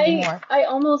CDs anymore. I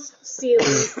almost see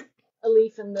a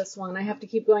leaf in this one. I have to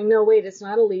keep going, no, wait, it's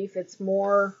not a leaf. It's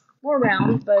more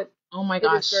round, but oh my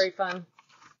gosh. It is very fun.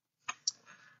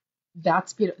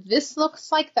 That's beautiful. This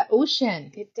looks like the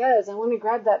ocean. It does. I want to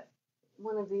grab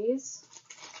one of these.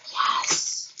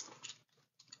 Yes.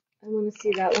 I want to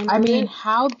see that one. I mean,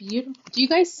 how beautiful. Do you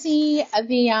guys see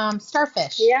the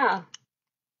starfish? Yeah.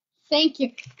 Thank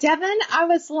you. Devin, I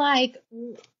was like,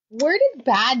 where did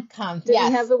bad come? Did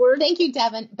you have the word? Thank you,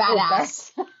 Devin.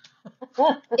 Badass.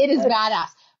 It is badass.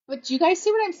 But do you guys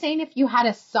see what I'm saying? If you had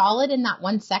a solid in that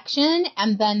one section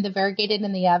and then the variegated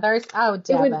in the others, oh,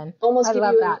 Devin. It would almost give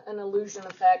you an illusion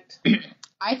effect.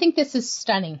 I think this is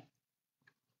stunning.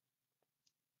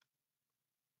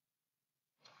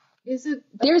 Is it?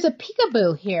 There's a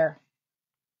peekaboo here.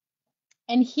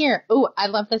 And here. Oh, I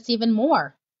love this even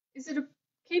more. Is it a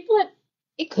capelet?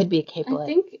 It could be a capelet. I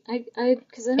think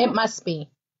because it must be.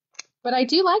 But I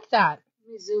do like that.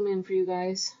 Let me zoom in for you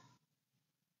guys.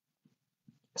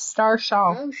 Star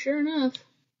shawl. Oh, sure enough.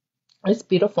 It's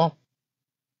beautiful.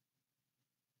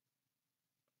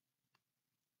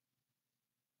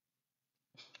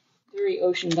 Very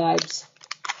ocean vibes.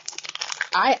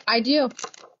 I do.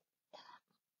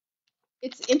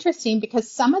 It's interesting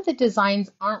because some of the designs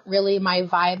aren't really my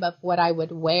vibe of what I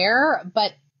would wear,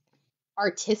 but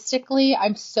artistically,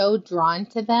 I'm so drawn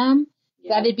to them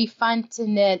that it'd be fun to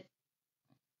knit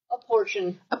a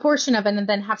portion of it and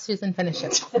then have Susan finish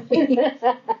it.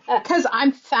 Because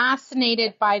I'm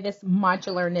fascinated by this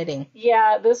modular knitting.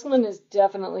 Yeah, this one is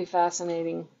definitely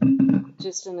fascinating.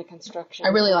 Just in the construction. I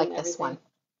really like this one.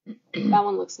 That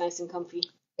one looks nice and comfy.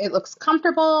 It looks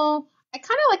comfortable. I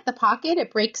kind of like the pocket.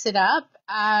 It breaks it up.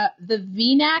 The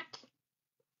V-neck,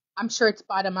 I'm sure it's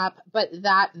bottom up, but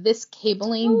this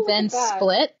cabling then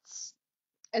splits.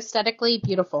 Aesthetically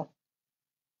beautiful.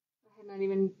 I had not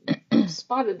even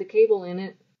spotted the cable in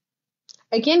it.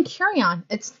 Again, Curion.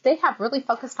 They have really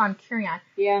focused on Curion.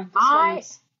 Yeah.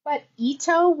 But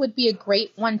Ito would be a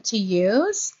great one to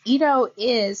use. Ito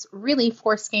is really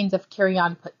 4 skeins of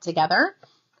Curion put together.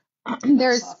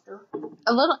 There's softer.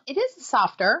 It is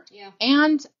softer. Yeah.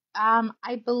 And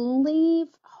I believe,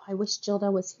 oh, I wish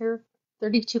Gilda was here,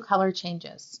 32 color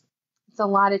changes. It's a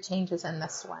lot of changes in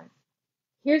this one.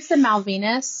 Here's the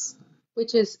Malvinas,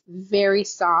 which is very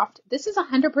soft. This is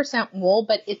 100% wool,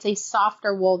 but it's a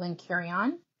softer wool than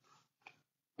carry-on.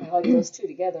 I like those two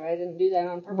together. I didn't do that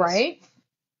on purpose. Right?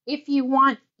 If you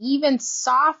want even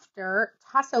softer,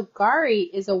 Tasso Gari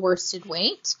is a worsted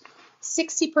weight.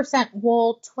 60%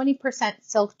 wool, 20%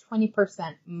 silk,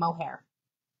 20% mohair.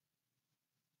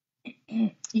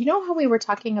 You know how we were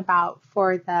talking about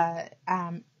for the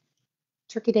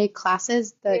Turkey Day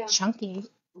classes, the chunky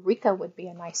Rikka would be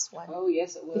a nice one. Oh,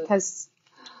 yes, it would. Because,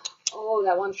 oh,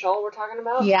 that one shawl we're talking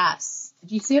about? yes.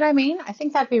 Do you see what I mean? I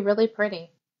think that'd be really pretty.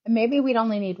 And maybe we'd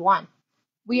only need one.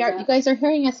 You guys are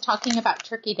hearing us talking about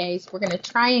Turkey Days. We're going to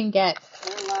try and get,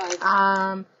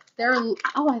 oh,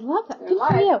 I love that. Good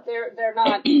for you. They're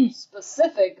not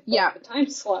specific, but the time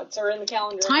slots are in the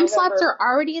calendar. Time slots are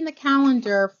already in the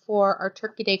calendar for our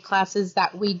Turkey Day classes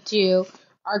that we do.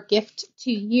 Our gift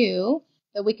to you,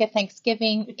 the week of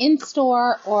Thanksgiving, in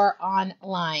store or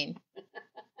online.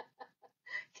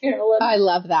 Carolyn. I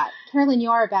love that. Carolyn,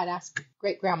 you are a badass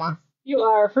great grandma. You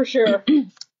are, for sure.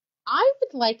 I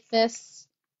would like this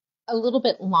a little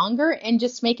bit longer and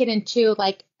just make it into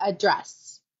like a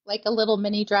dress, like a little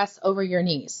mini dress over your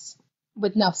knees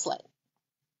with no slit.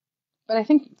 But I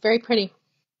think very pretty.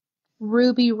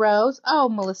 Ruby Rose. Oh,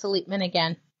 Melissa Leitman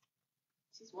again.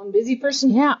 She's one busy person.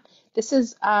 Yeah. This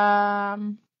is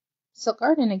Silk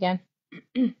Garden again.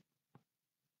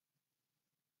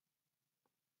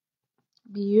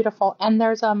 Beautiful. And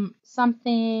there's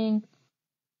something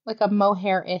like a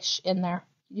mohair-ish in there.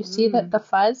 You see that the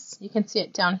fuzz? You can see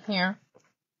it down here.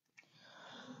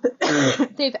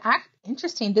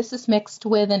 Interesting. This is mixed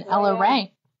with an Ella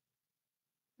Ray.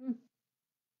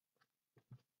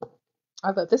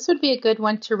 Although this would be a good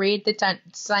one to read. The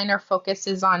designer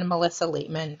focuses on Melissa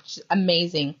Leitman. She's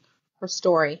amazing. Her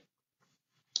story.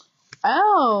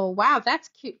 Oh, wow. That's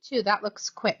cute too. That looks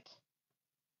quick.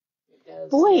 It does.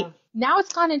 Boy, now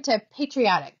it's gone into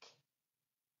patriotic.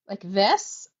 Like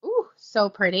this. Ooh, so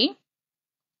pretty.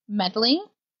 Medley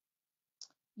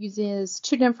uses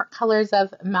 2 different colors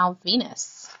of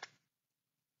Malvinas.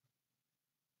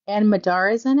 And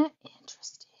Madara's in it.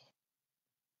 Interesting.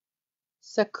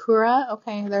 Sakura.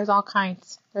 Okay, there's all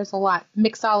kinds. There's a lot.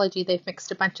 Mixology. They've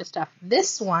mixed a bunch of stuff.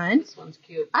 This one's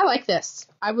cute. I like this.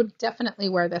 I would definitely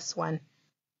wear this one.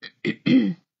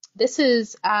 This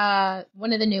is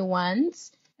one of the new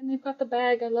ones. And they've got the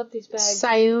bag. I love these bags.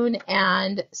 Scion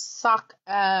and Silk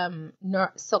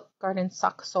Garden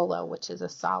Sock Solo, which is a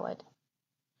solid.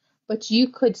 But you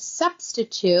could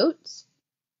substitute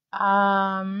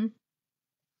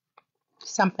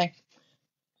something.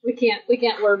 We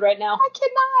can't word right now. I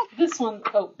cannot. This one.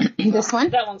 Oh. This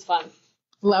one? That one's fun.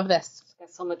 Love this. It's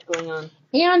got so much going on.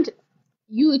 And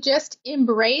you just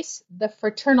embrace the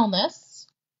fraternalness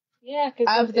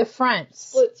of the fronts.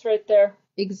 Splits right there.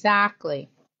 Exactly.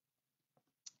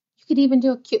 You could even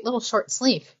do a cute little short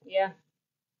sleeve. Yeah.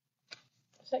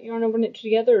 Is that yarn over knit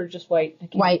together or just white? I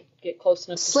can't white. Get close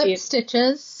enough to see Slip it.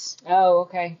 stitches. Oh,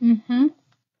 okay. Mm-hmm.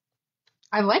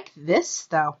 I like this,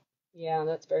 though. Yeah,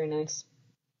 that's very nice.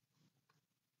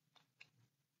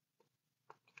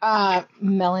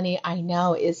 Melanie, I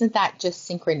know. Isn't that just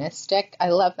synchronistic? I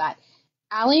love that.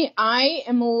 Allie, I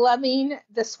am loving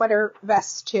the sweater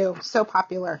vest, too. So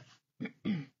popular.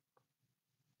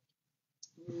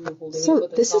 So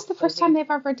this is the first time they've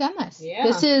ever done this. Yeah.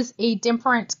 This is a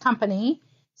different company,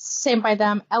 same by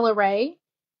them, Ella Ray,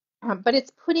 but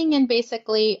it's putting in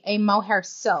basically a mohair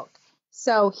silk.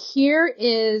 So here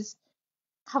is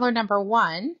color number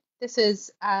 1. This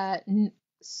is Noro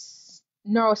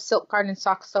Silk Garden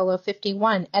Sock Solo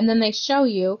 51, and then they show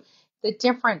you the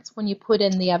difference when you put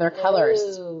in the other colors.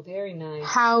 Oh, very nice.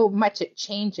 How much it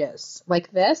changes. Like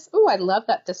this. Oh, I love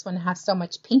that this one has so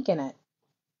much pink in it.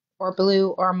 Or blue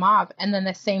or mauve, and then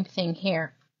the same thing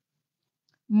here.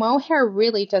 Mohair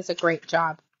really does a great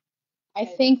job. I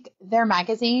think their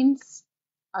magazines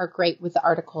are great with the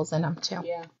articles in them too.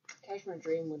 Yeah, Cashmere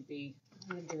Dream would be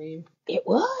a dream. It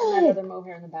would. And that other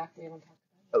mohair in the back we haven't talked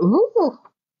about. Ooh.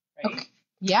 Right? Okay.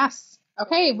 Yes.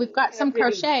 Okay, we've got some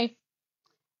crochet.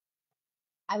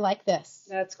 I like this.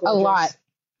 That's gorgeous. A lot.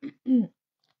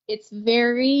 It's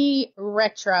very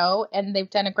retro, and they've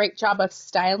done a great job of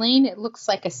styling. It looks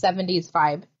like a 70s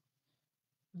vibe.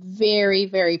 Very,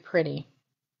 very pretty.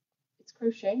 It's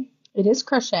crochet. It is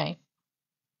crochet.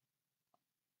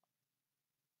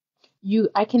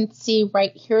 I can see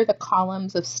right here the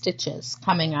columns of stitches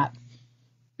coming up.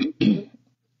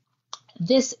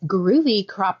 This groovy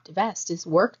cropped vest is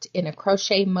worked in a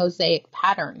crochet mosaic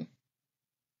pattern.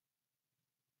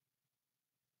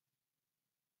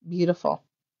 Beautiful.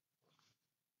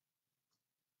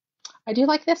 I do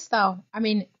like this though. I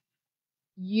mean,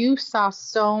 you saw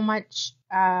so much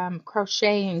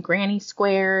crochet and granny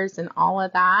squares and all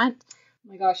of that.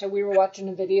 Oh my gosh, we were watching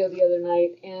a video the other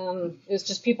night, and it was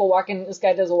just people walking. This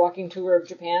guy does a walking tour of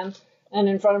Japan, and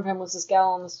in front of him was this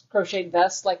gal in this crocheted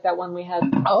vest, like that one we had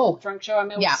at the trunk show. I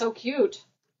mean, it was so cute.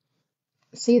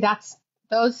 See, that's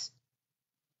those.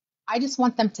 I just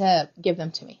want them to give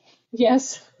them to me.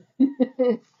 Yes.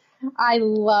 I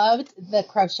loved the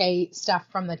crochet stuff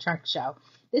from the trunk show.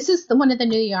 This is one of the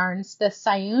new yarns, the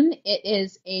Sayun. It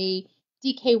is a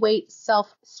DK weight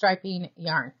self-striping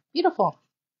yarn. Beautiful.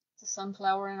 It's a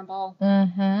sunflower in a ball.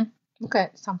 Mm-hmm. Look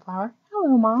at sunflower.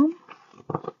 Hello, Mom.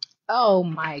 Oh,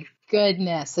 my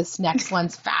goodness. This next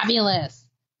one's fabulous.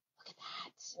 Look at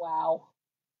that. Wow.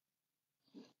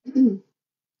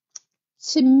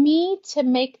 To me, to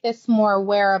make this more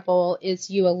wearable is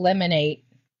you eliminate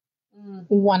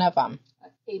one of them.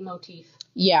 A motif.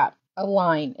 Yeah, a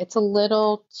line. It's a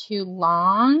little too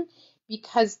long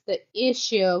because the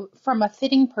issue, from a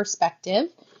fitting perspective,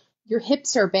 your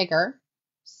hips are bigger.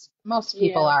 Most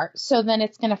people are. So then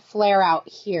it's going to flare out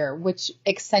here, which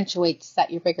accentuates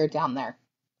that you're bigger down there.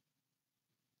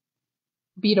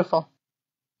 Beautiful.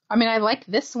 I mean, I like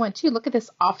this one too. Look at this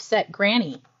offset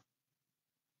granny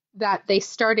that they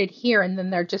started here and then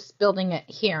they're just building it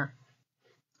here.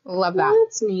 Love that. Well,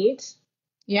 that's neat.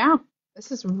 Yeah,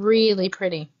 this is really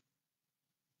pretty.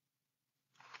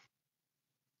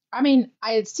 I mean,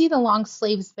 I see the long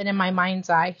sleeves, but in my mind's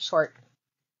eye, short.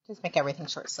 Just make everything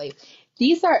short sleeve.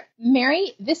 These are,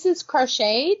 Mary, this is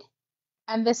crocheted,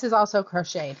 and this is also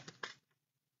crocheted.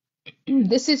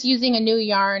 This is using a new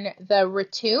yarn, the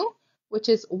Ritu, which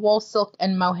is wool, silk,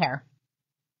 and mohair.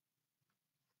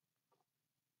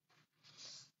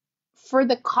 For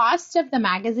the cost of the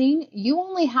magazine, you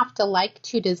only have to like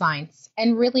 2 designs.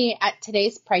 And really, at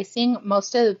today's pricing,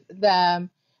 most of the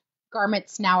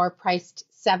garments now are priced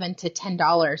 $7 to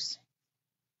 $10.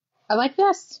 I like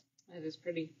this. That is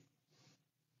pretty.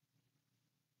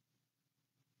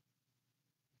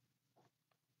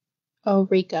 Oh,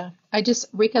 Rikka.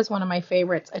 Rikka's one of my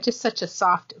favorites. Just such a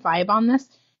soft vibe on this.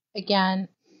 Again,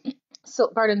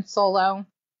 Silk Garden Solo.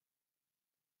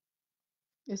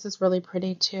 This is really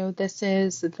pretty too. This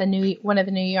is one of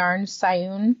the new yarns,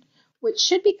 Sayun, which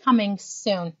should be coming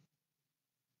soon.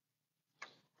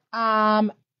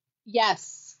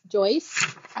 Yes,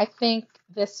 Joyce. I think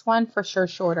this one for sure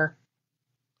shorter.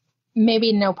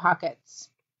 Maybe no pockets.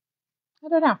 I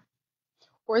don't know.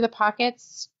 Or the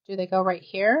pockets, do they go right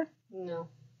here? No.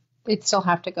 They'd still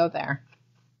have to go there.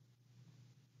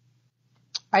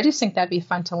 I just think that'd be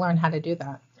fun to learn how to do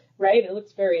that. Right? It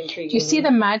looks very intriguing. Do you see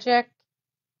the magic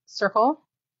circle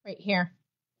right here?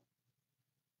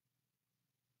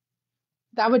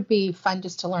 That would be fun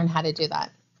just to learn how to do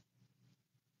that.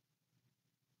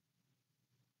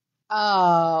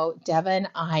 Oh, Devin,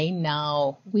 I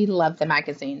know. We love the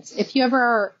magazines. If you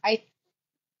ever,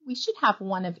 we should have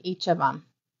one of each of them.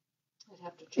 I'd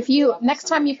have to check If you, next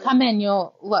time you come in,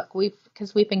 you'll look,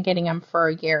 because we've been getting them for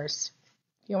years.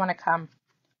 If you want to come,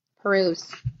 peruse.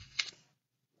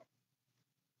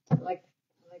 I like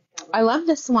that one. I love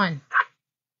this one.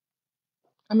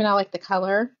 I mean, I like the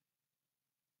color.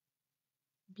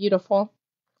 Beautiful.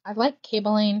 I like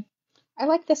cabling. I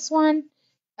like this one.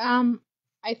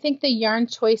 I think the yarn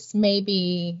choice may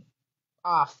be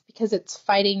off because it's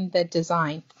fighting the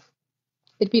design.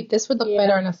 This would look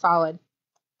better in a solid.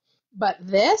 But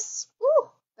this, ooh,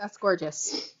 that's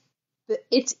gorgeous.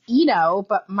 It's Ito,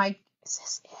 but is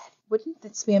this it? Wouldn't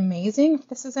this be amazing if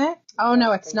this is it? Oh,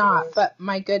 no, it's not, but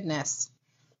my goodness.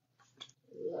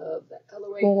 Love that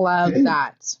colorway. Love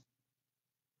that.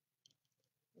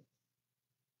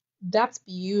 That's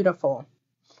beautiful.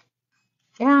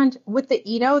 And with the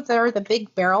Ito, they're the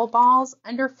big barrel balls,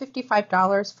 under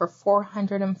 $55 for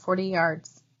 440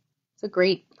 yards. It's a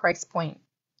great price point.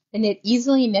 And it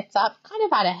easily knits up kind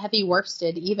of at a heavy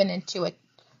worsted, even into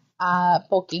a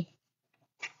bulky.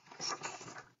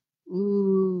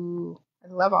 Ooh, I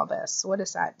love all this. What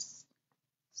is that?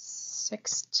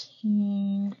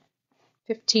 16,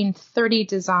 15, 30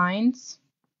 designs.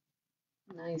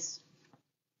 Nice.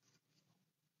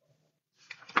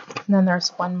 And then there's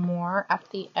one more at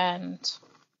the end,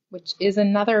 which is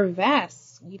another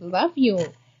vest. We love you,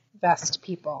 vest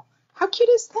people. How cute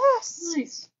is this?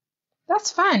 Nice.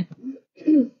 That's fun.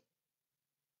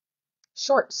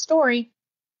 Short story.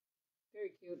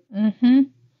 Very cute. Mm-hmm.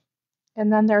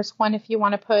 And then there's one if you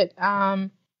want to put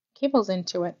cables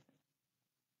into it.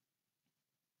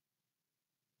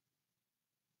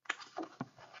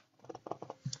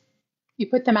 You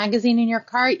put the magazine in your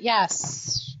cart?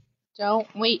 Yes. Don't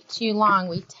wait too long.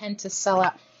 We tend to sell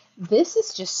out. This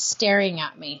is just staring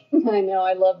at me. I know.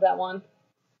 I love that one.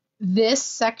 This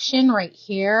section right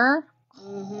here.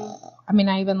 I mean,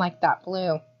 I even like that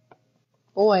blue.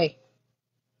 Boy,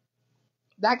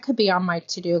 that could be on my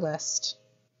to-do list.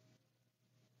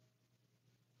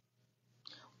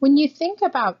 When you think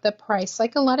about the price,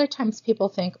 like a lot of times people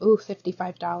think, ooh,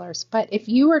 $55. But if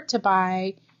you were to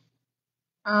buy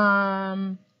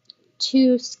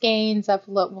 2 skeins of,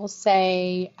 we'll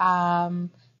say,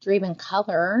 Dream in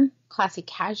Color, Classy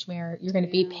Cashmere, you're going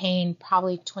to be paying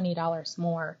probably $20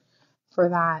 more for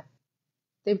that.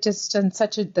 They've just done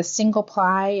the single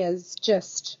ply is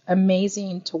just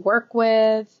amazing to work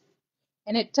with.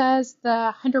 And it does,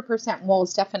 the 100%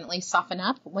 wools definitely soften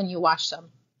up when you wash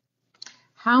them.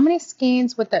 How many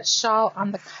skeins would that shawl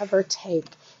on the cover take?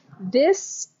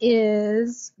 This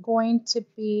is going to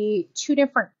be 2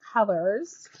 different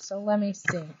colors. So let me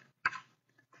see.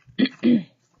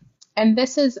 And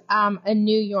this is a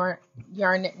new yarn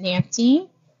Nancy,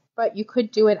 but you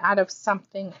could do it out of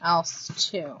something else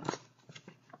too.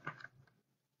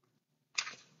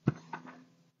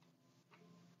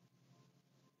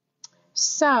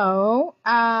 So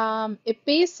it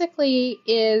basically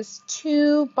is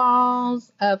 2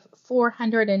 balls of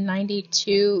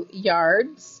 492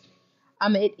 yards.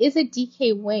 It is a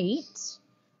DK weight,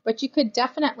 but you could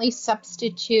definitely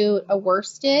substitute a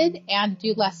worsted and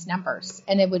do less numbers,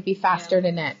 and it would be faster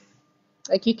to knit.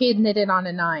 Like you could knit it on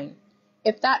a 9.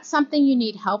 If that's something you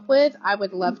need help with, I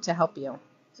would love to help you.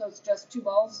 So it's just 2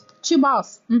 balls? 2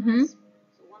 balls. Mm-hmm. So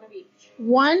 1 of each.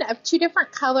 1 of 2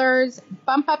 different colors.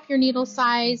 Bump up your needle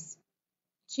size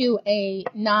to a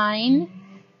 9,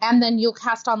 and then you'll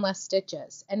cast on less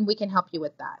stitches, and we can help you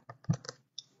with that.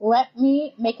 Let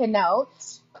me make a note.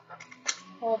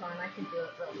 Hold on, I can do it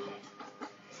real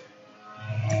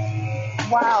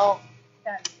quick. Wow.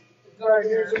 The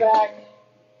gardeners are back.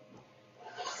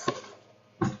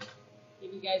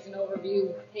 Give you guys an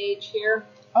overview page here.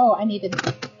 Oh, I needed.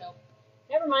 No.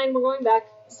 Never mind, we're going back.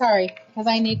 Sorry, because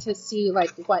I need to see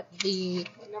like what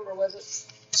number was it?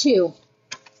 2.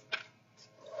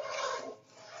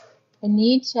 I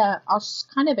need to. I'll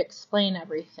just kind of explain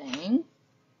everything.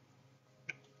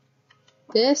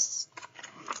 This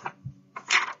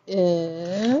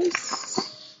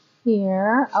is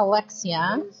here,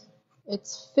 Alexia.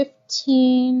 It's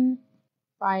 15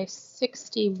 by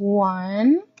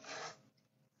 61.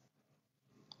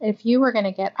 If you were going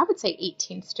to get, I would say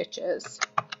 18 stitches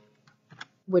I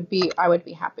would be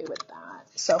happy with that.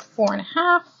 So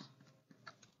 4.5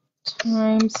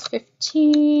 times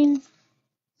 15,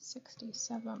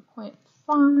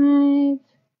 67.5.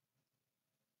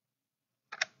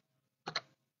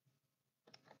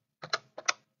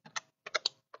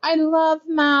 I love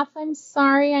math. I'm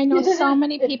sorry. I know so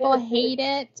many people hate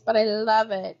it, but I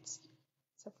love it.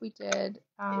 So if we did...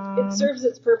 it serves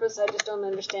its purpose. I just don't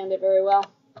understand it very well.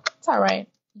 It's all right.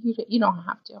 You don't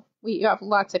have to. You have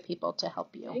lots of people to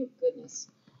help you. Thank goodness.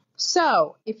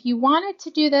 So if you wanted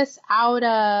to do this out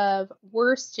of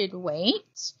worsted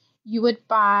weight, you would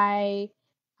buy...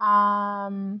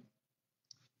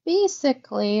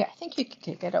 basically, I think you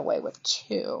could get away with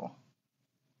 2.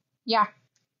 Yeah.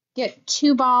 Get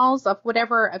 2 balls of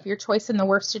whatever of your choice in the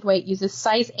worsted weight. Use a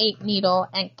size 8 needle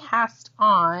and cast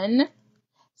on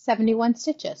 71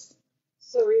 stitches.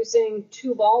 So are you saying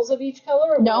 2 balls of each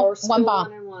color? No, 1 ball.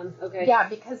 1 and 1. Okay. Yeah,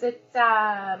 because it's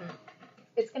going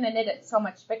to knit it so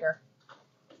much bigger.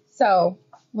 So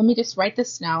let me just write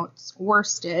this note.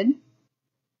 Worsted.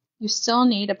 You still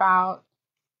need about,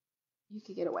 you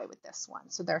could get away with this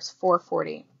one. So there's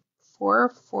 440.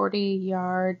 440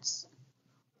 yards.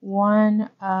 1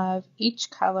 of each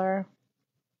color.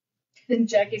 And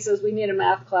Jackie says we need a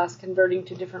math class converting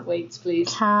to different weights,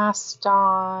 please. Cast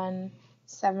on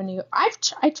 70. I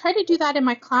try to do that in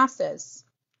my classes,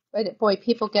 but boy,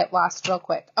 people get lost real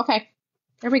quick. Okay,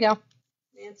 here we go.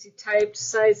 Nancy typed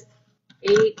size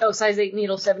 8. Oh, size 8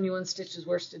 needle, 71 stitches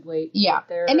worsted weight. Yeah,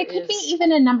 and it could be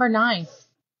even a number 9.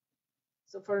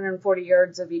 So 440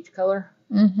 yards of each color.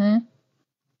 Mm-hmm.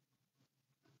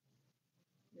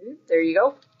 There you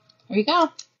go. There you go.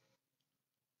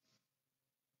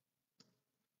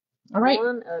 All right.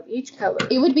 1 of each color.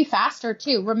 It would be faster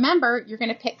too. Remember, you're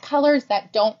going to pick colors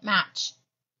that don't match.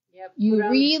 Yep. You're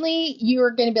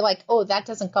going to be like, oh, that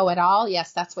doesn't go at all.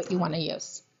 Yes, that's what you want to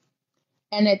use.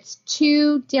 And it's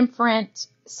 2 different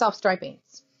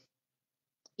self-stripings.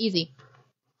 Easy.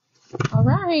 All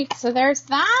right. So there's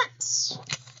that.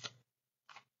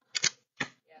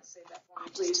 Yeah, save that for me,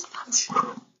 please.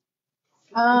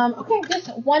 Okay, just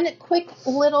one quick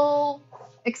little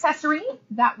accessory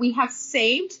that we have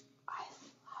saved.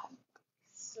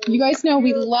 So You guys know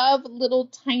we love little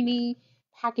tiny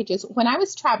packages. When I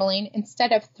was traveling,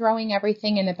 instead of throwing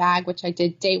everything in a bag, which I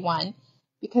did day one,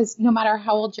 because no matter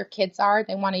how old your kids are,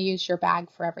 they want to use your bag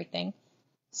for everything.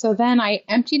 So then I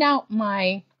emptied out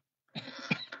my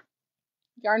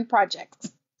yarn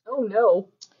projects. Oh no.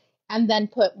 And then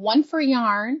put one for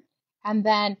yarn and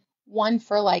then one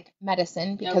for like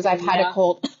medicine because I've had a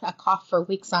cough for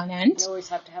weeks on end. You always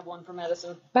have to have one for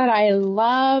medicine. But I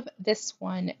love this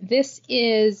one. This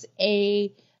is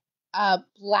a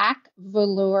black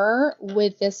velour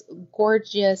with this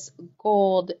gorgeous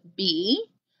gold bee.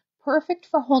 Perfect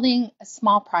for holding a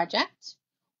small project,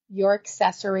 your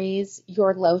accessories,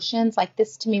 your lotions. Like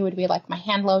this to me would be like my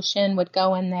hand lotion would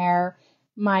go in there,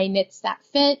 my knits that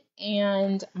fit,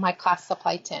 and my class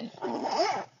supply tin.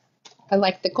 I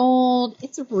like the gold.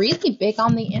 It's really big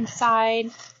on the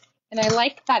inside. And I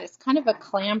like that it's kind of a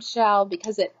clamshell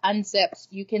because it unzips.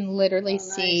 You can literally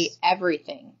see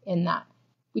everything in that.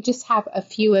 We just have a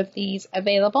few of these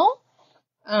available.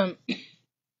 I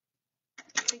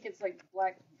think it's like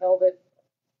black velvet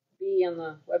bee on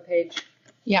the webpage.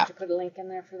 Yeah. To put a link in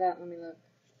there for that. Let me look.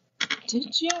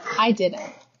 Did you? I didn't.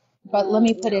 But let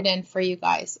me put it in for you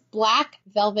guys. Black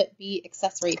velvet bee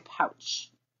accessory pouch.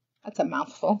 That's a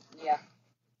mouthful. Yeah.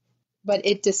 But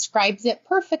it describes it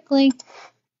perfectly.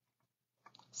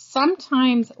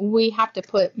 Sometimes we have to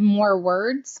put more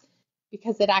words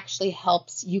because it actually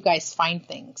helps you guys find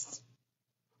things.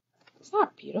 Isn't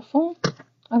that beautiful?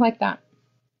 I like that.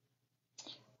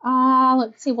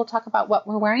 Let's see. We'll talk about what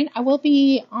we're wearing. I will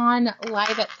be on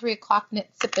live at 3 o'clock, Knit,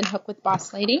 Sip, and Hook with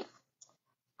Boss Lady.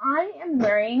 I am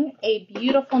wearing a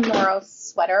beautiful Noro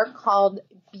sweater called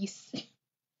Bisect,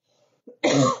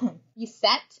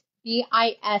 Biscet.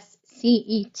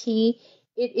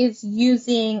 It is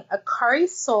using Akari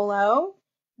Solo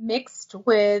mixed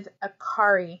with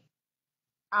Akari.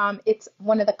 It's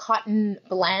one of the cotton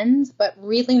blends, but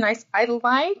really nice. I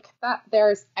like that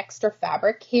there's extra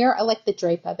fabric here. I like the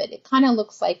drape of it. It kind of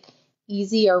looks like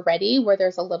Easy or Ready, where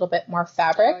there's a little bit more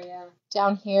fabric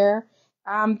down here.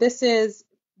 This is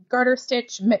garter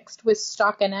stitch mixed with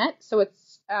stockinette. So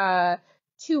it's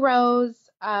 2 rows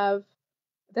of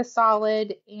the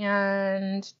solid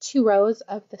and 2 rows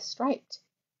of the striped.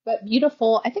 But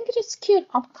beautiful. I think it's just cute.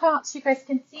 I'll cut out so you guys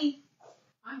can see.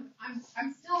 I'm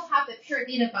still have the Pure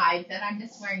Vita vibe that I'm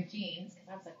just wearing jeans because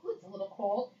I was like, ooh, it's a little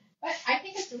cold. But I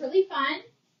think it's really fun.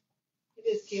 It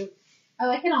is cute. I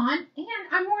like it on. And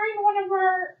I'm wearing one of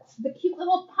the cute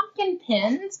little pumpkin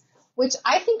pins, which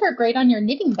I think are great on your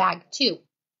knitting bag too.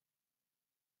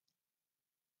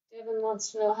 Devin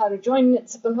wants to know how to join Knit,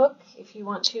 Sip, and Hook. If you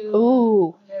want to.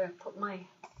 Ooh. I'm going to put my...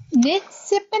 Knit,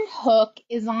 Sip, and Hook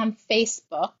is on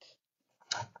Facebook.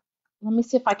 Let me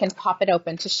see if I can pop it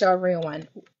open to show everyone.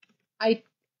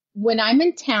 When I'm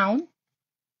in town,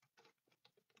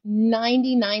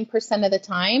 99% of the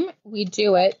time, we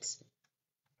do it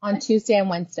on Tuesday and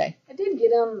Wednesday. I did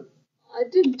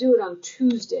do it on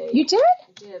Tuesday. You did?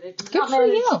 I did. Good for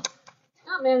you.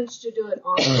 Not managed to do it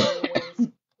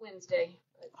on Wednesday.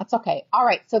 That's okay. All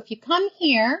right. So if you come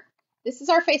here, this is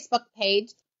our Facebook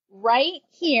page. Right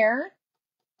here,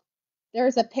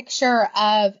 there's a picture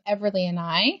of Everly and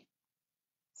I.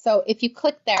 So if you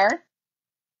click there,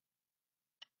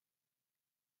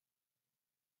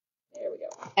 there we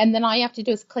go. And then all you have to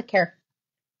do is click here.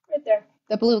 Right there.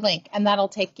 The blue link, and that'll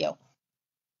take you.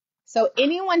 So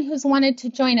anyone who's wanted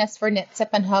to join us for Knit, Sip,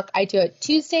 and Hook, I do it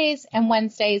Tuesdays and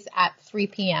Wednesdays at 3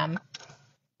 p.m.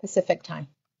 Pacific time.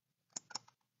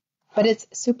 But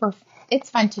it's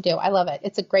fun to do. I love it.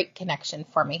 It's a great connection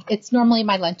for me. It's normally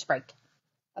my lunch break.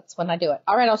 That's when I do it.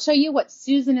 All right, I'll show you what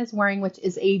Susan is wearing, which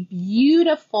is a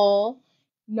beautiful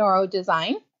Noro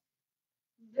design.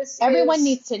 Everyone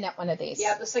needs to knit one of these.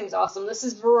 Yeah, this thing's awesome. This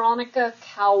is Veronika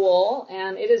cowl,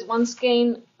 and it is 1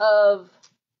 skein of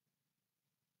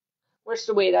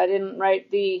worsted weight. I didn't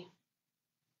write the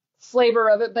flavor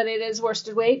of it, but it is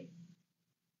worsted weight.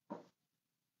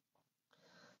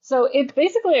 So it's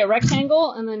basically a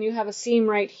rectangle, and then you have a seam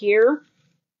right here.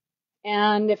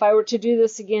 And if I were to do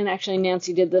this again, actually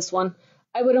Nancy did this one,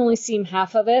 I would only seam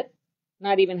half of it,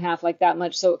 not even half, like that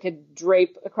much, so it could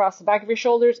drape across the back of your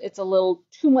shoulders. It's a little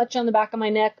too much on the back of my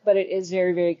neck, but it is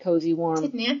very, very cozy warm.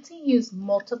 Did Nancy use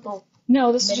multiple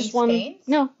No, this is just one. Skeins?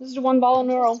 No, this is one ball of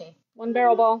Noro. One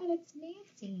barrel ball. But it's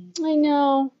Nancy. I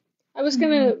know. I was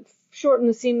going to shorten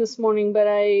the seam this morning, but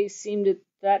I seamed it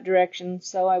that direction,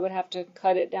 so I would have to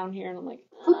cut it down here, and I'm like,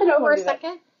 flip it over a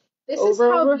second. This is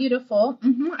how beautiful.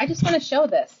 I just want to show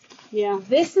this. Yeah.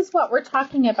 This is what we're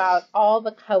talking about, all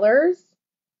the colors,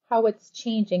 how it's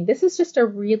changing. This is just a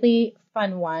really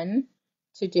fun one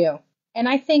to do. And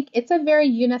I think it's a very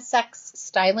unisex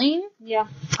styling. Yeah.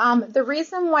 The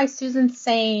reason why Susan's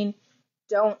saying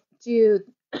don't do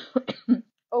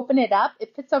open it up,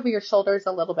 it fits over your shoulders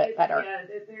a little bit better. Yeah,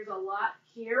 there's a lot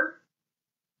here.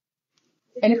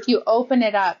 And if you open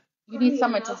it up, you need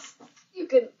someone to. You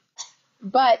can.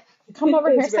 But come over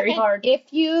here a It's very second. hard. If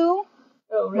you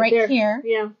right there. here,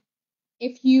 Yeah.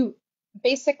 if you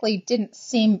basically didn't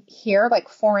seam here like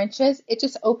 4 inches, it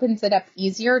just opens it up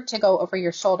easier to go over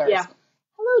your shoulders. Yeah.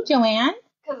 Hello, Joanne.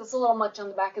 Because it's a little much on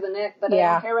the back of the neck, but Yeah.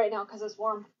 I don't care right now because it's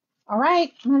warm. All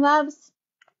right, my loves.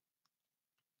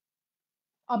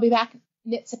 I'll be back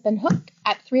knit, sip, and hook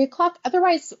at 3 o'clock.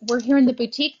 Otherwise, we're here in the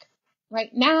boutique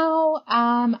right now,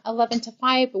 11 to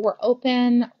 5. We're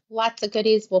open. Lots of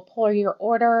goodies. We'll pull your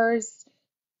orders.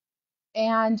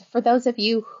 And for those of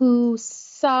you who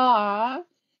saw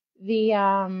the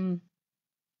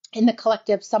in the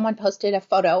collective, someone posted a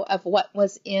photo of what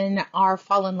was in our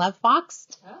Fall in Love box.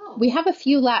 Oh. We have a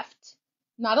few left.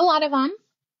 Not a lot of them,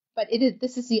 but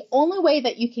this is the only way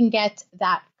that you can get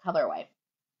that colorway.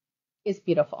 It's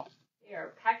beautiful. They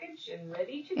are packaged and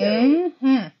ready to go.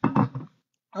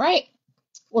 All right.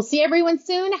 We'll see everyone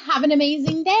soon. Have an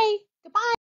amazing day. Goodbye.